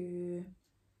to,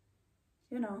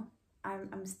 you know,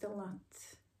 I'm still not,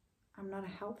 I'm not a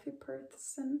healthy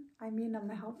person. I mean, I'm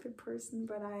a healthy person,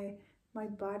 but my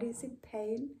body's in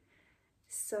pain.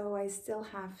 So I still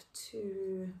have to,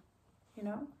 you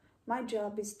know, my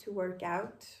job is to work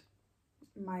out.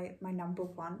 My number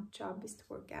one job is to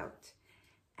work out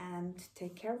and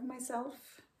take care of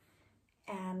myself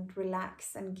and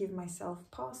relax and give myself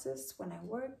pauses when I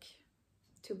work,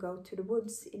 to go to the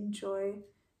woods, enjoy,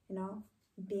 you know,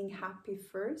 being happy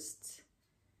first.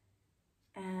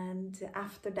 And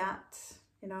after that,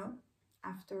 you know,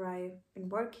 after I've been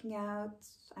working out,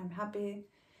 I'm happy,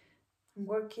 I'm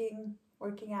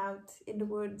working out in the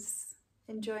woods,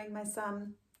 enjoying my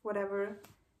sun, whatever,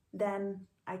 then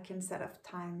I can set up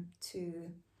time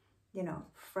to, you know,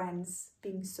 friends,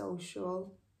 being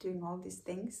social, doing all these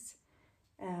things.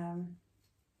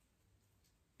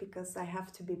 Because I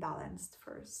have to be balanced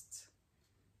first.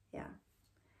 Yeah.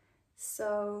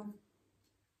 So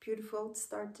beautiful to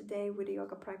start today with a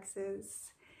yoga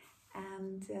practice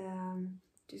and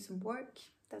do some work.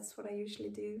 That's what I usually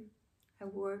do. I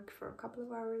work for a couple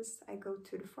of hours. I go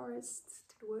to the forest,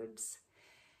 to the woods,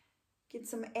 get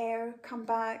some air, come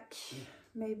back,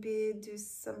 maybe do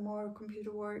some more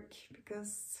computer work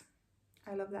because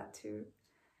I love that too.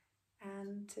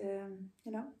 And,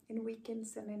 you know, in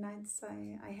weekends and in nights,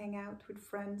 I hang out with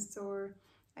friends or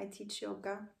I teach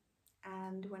yoga.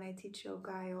 And when I teach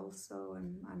yoga, I also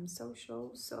I'm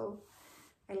social, so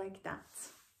I like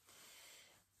that.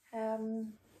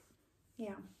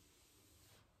 Yeah.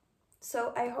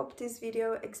 So I hope this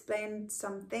video explained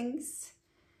some things.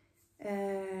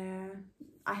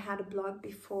 I had a blog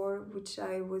before, which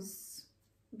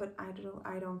but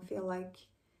I don't feel like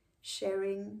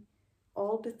sharing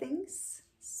all the things,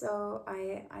 so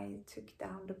I took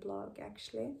down the blog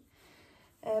actually,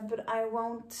 but I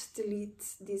won't delete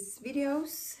these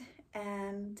videos,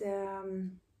 and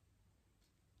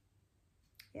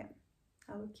yeah,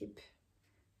 I will keep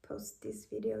post this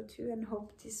video too and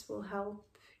hope this will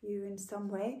help you in some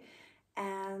way.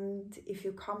 And if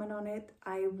you comment on it,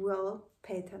 I will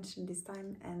pay attention this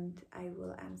time and I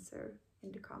will answer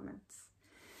in the comments.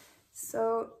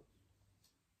 So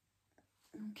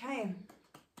okay,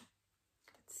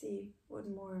 let's see,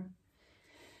 one more.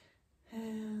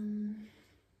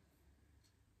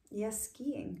 Yes,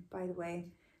 skiing, by the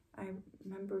way. I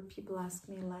remember people ask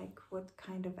me like what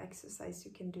kind of exercise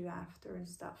you can do after and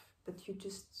stuff, but you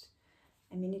just,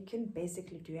 I mean, you can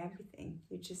basically do everything.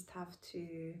 You just have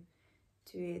to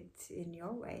do it in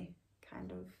your way,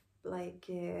 kind of like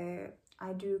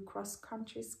I do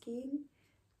cross-country skiing,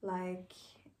 like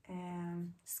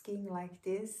skiing like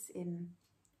this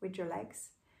with your legs.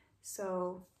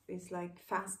 So it's like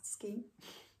fast skiing.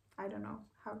 I don't know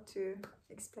how to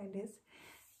explain this.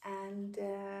 And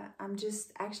I'm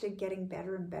just actually getting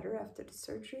better and better after the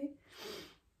surgery.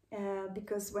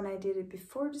 Because when I did it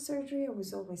before the surgery, I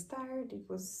was always tired. It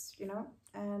was, you know,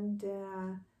 and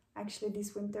actually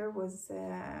this winter was,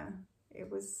 it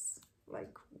was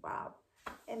like, wow,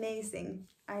 amazing.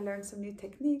 I learned some new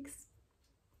techniques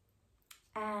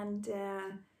and,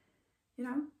 you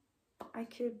know, I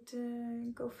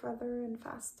could go further and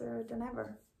faster than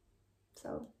ever.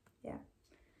 So, yeah.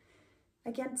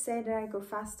 I can't say that I go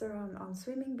faster on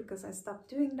swimming because I stopped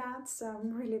doing that, so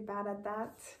I'm really bad at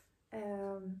that.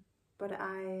 But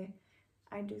I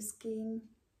do skiing,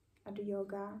 I do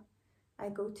yoga, I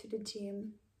go to the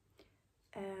gym.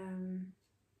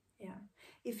 Yeah,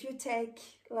 If you take,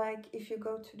 like, if you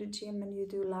go to the gym and you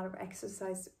do a lot of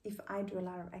exercise, if I do a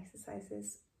lot of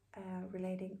exercises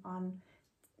relating on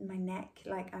my neck,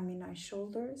 like I mean my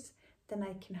shoulders, then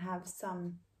I can have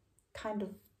some kind of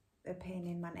a pain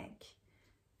in my neck.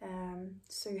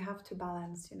 So you have to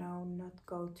balance, you know, not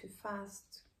go too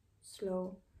fast,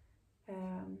 slow.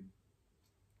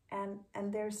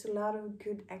 And there's a lot of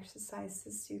good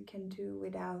exercises you can do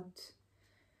without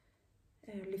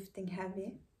lifting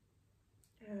heavy.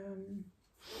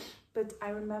 But I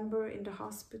remember in the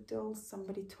hospital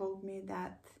somebody told me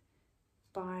that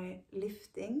by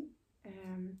lifting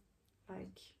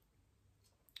like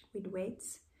with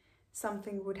weights,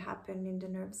 something would happen in the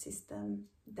nerve system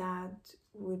that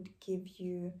would give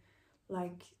you,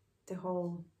 like, the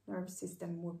whole nerve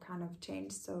system would kind of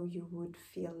change, so you would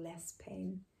feel less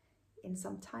pain in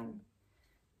some time.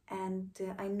 And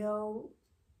I know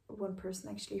one person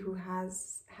actually who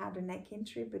has had a neck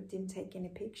injury but didn't take any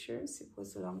pictures. It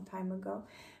was a long time ago,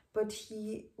 but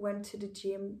he went to the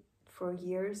gym for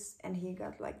years and he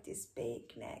got like this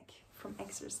big neck from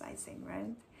exercising,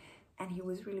 right? And he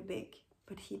was really big,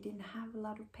 but he didn't have a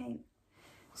lot of pain.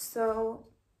 So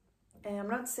I'm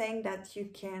not saying that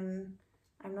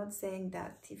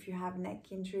if you have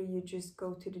neck injury you just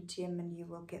go to the gym and you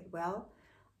will get well.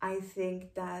 I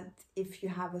think that if you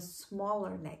have a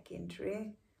smaller neck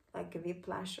injury, like a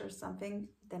whiplash or something,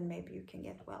 then maybe you can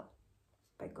get well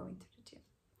by going to the gym.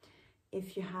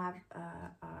 If you have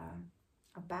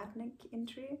a bad neck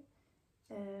injury,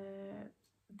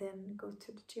 then go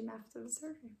to the gym after the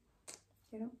surgery,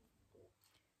 you know?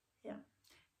 Yeah.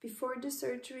 Before the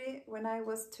surgery, when I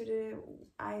went to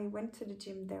the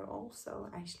gym there also,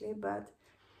 actually, but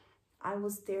I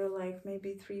was there like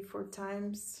maybe 3-4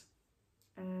 times,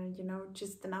 you know,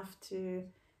 just enough to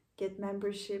get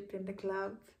membership in the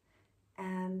club.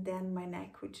 And then my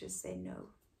neck would just say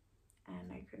no,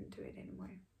 and I couldn't do it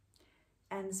anymore.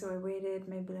 And so I waited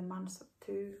maybe a month or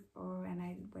two, and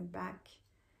I went back,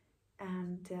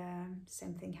 and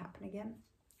same thing happened again.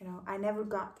 You know, I never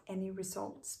got any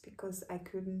results because I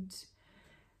couldn't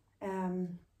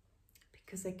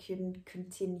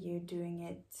continue doing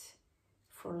it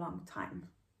for a long time.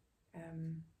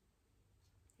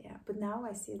 Yeah, but now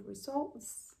I see the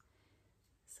results,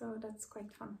 so that's quite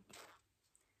fun.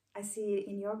 I see it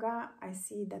in yoga. I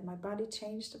see that my body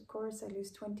changed, of course. I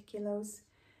lose 20 kilos,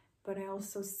 but I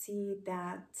also see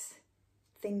that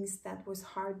things that was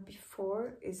hard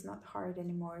before is not hard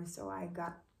anymore. So I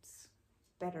got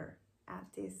better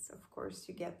at this. Of course,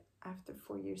 you get after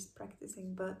 4 years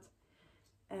practicing, but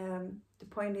the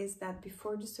point is that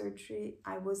before the surgery,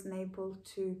 I wasn't able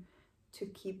to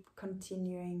keep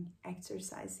continuing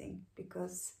exercising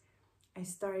because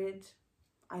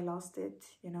I lost it,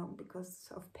 you know, because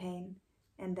of pain.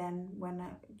 And then when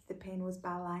the pain was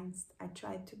balanced, I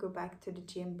tried to go back to the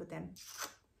gym, but then,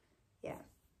 yeah,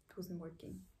 it wasn't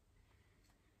working.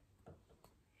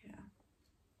 Yeah.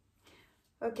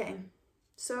 Okay,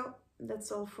 so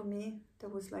that's all for me. There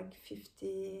was like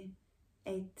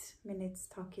 58 minutes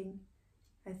talking.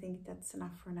 I think that's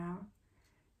enough for now.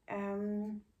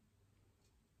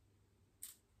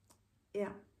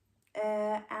 Yeah.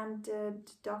 And the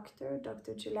doctor,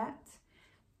 Dr. Gillette,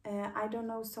 I don't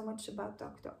know so much about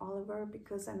Dr. Oliver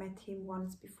because I met him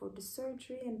once before the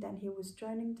surgery, and then he was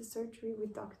joining the surgery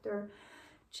with Dr.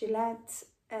 Gillette.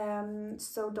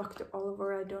 So Dr.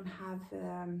 Oliver, I don't have,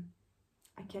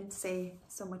 I can't say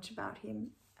so much about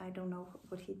him. I don't know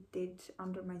what he did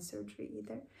under my surgery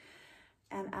either.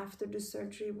 And after the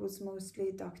surgery, it was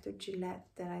mostly Dr. Gillette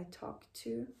that I talked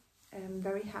to. I'm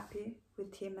very happy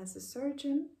with him as a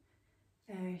surgeon.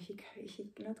 He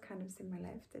not kind of saved my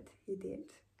life, that he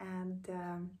did. And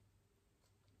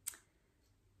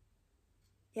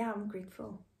yeah, I'm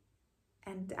grateful.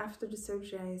 And after the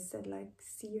surgery, I said, like,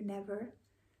 see you never.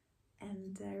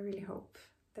 And I really hope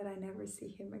that I never see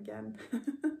him again.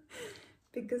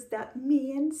 Because that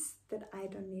means that I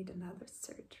don't need another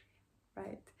surgery,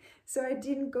 right? So I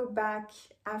didn't go back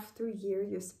after a year.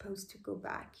 You're supposed to go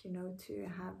back, you know, to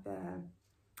have a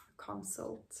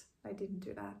consult. I didn't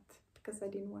do that because I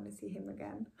didn't want to see him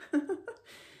again.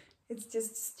 It's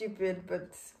just stupid,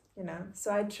 but you know,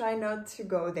 so I try not to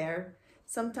go there.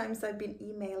 Sometimes I've been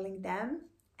emailing them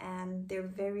and they're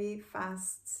very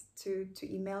fast to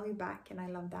email you back, and I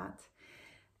love that.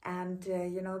 And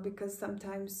you know, because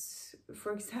sometimes,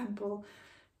 for example,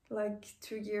 like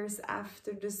 2 years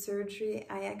after the surgery,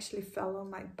 I actually fell on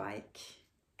my bike,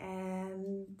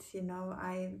 and you know,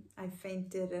 I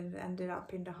fainted and ended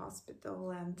up in the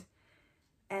hospital,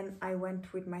 and I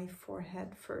went with my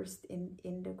forehead first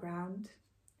in the ground.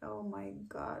 Oh my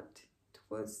God, it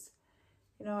was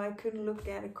You know, I couldn't look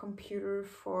at a computer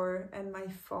and my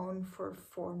phone for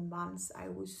 4 months. I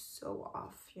was so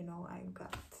off, you know, I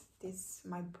got this,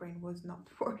 my brain was not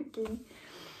working.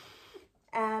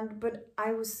 But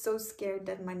I was so scared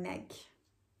that my neck,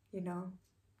 you know,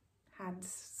 had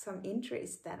some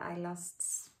injuries, that I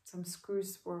lost some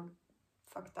screws were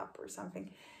fucked up or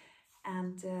something.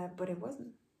 But it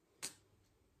wasn't.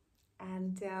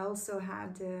 And I also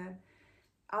had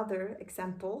other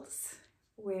examples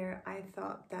where I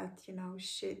thought that, you know,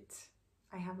 shit,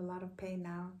 I have a lot of pain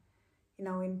now. You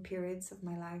know, in periods of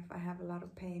my life, I have a lot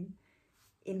of pain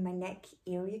in my neck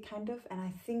area, kind of. And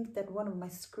I think that one of my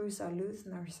screws are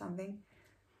loosened or something.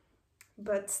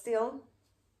 But still,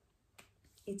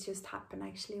 it just happened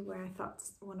actually, where I thought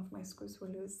one of my screws were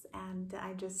loose. And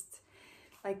I just,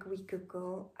 like a week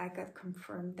ago, I got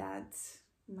confirmed that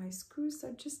my screws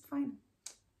are just fine.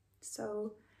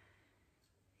 So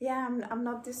yeah, I'm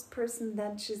not this person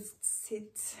that just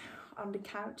sits on the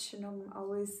couch, you know. I'm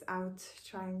always out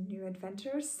trying new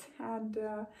adventures, and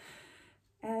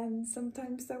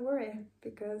sometimes I worry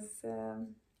because you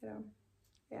know,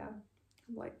 yeah,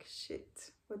 I'm like,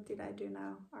 shit, what did I do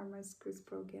now? Are my screws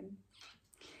broken?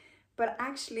 But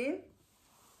actually,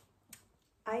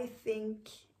 I think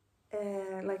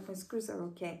like my screws are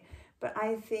okay, but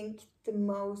I think the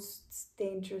most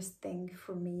dangerous thing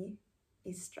for me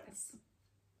is stress.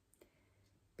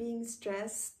 Being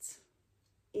stressed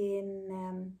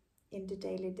in the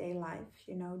day life,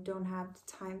 you know, don't have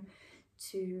the time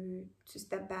to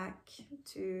step back,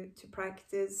 to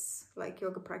practice like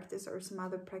yoga practice or some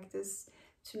other practice,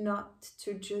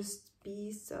 to just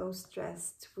be so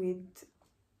stressed with,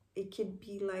 it could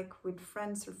be like with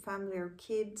friends or family or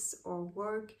kids or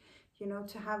work, you know,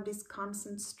 to have this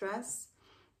constant stress,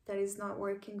 that is not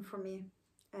working for me.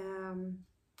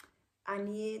 I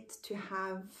need to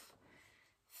have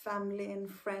family and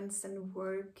friends and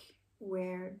work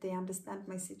where they understand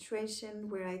my situation,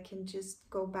 where I can just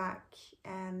go back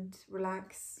and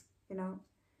relax, you know.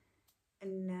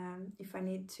 And if I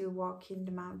need to walk in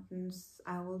the mountains,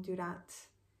 I will do that.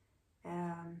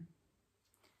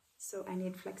 So I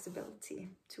need flexibility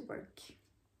to work.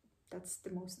 That's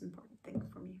the most important thing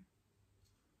for me.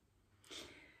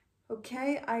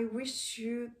 Okay, I wish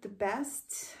you the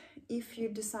best. If you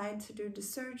decide to do the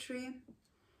surgery,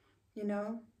 you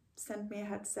know, send me a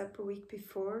heads up a week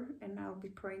before and I'll be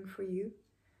praying for you.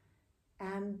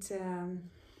 And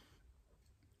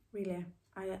really,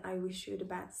 I wish you the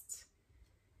best.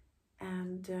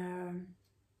 And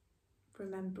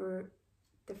remember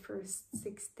the first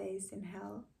 6 days in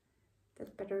hell,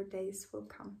 that better days will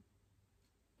come.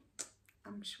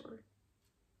 I'm sure.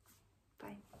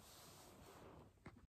 Bye.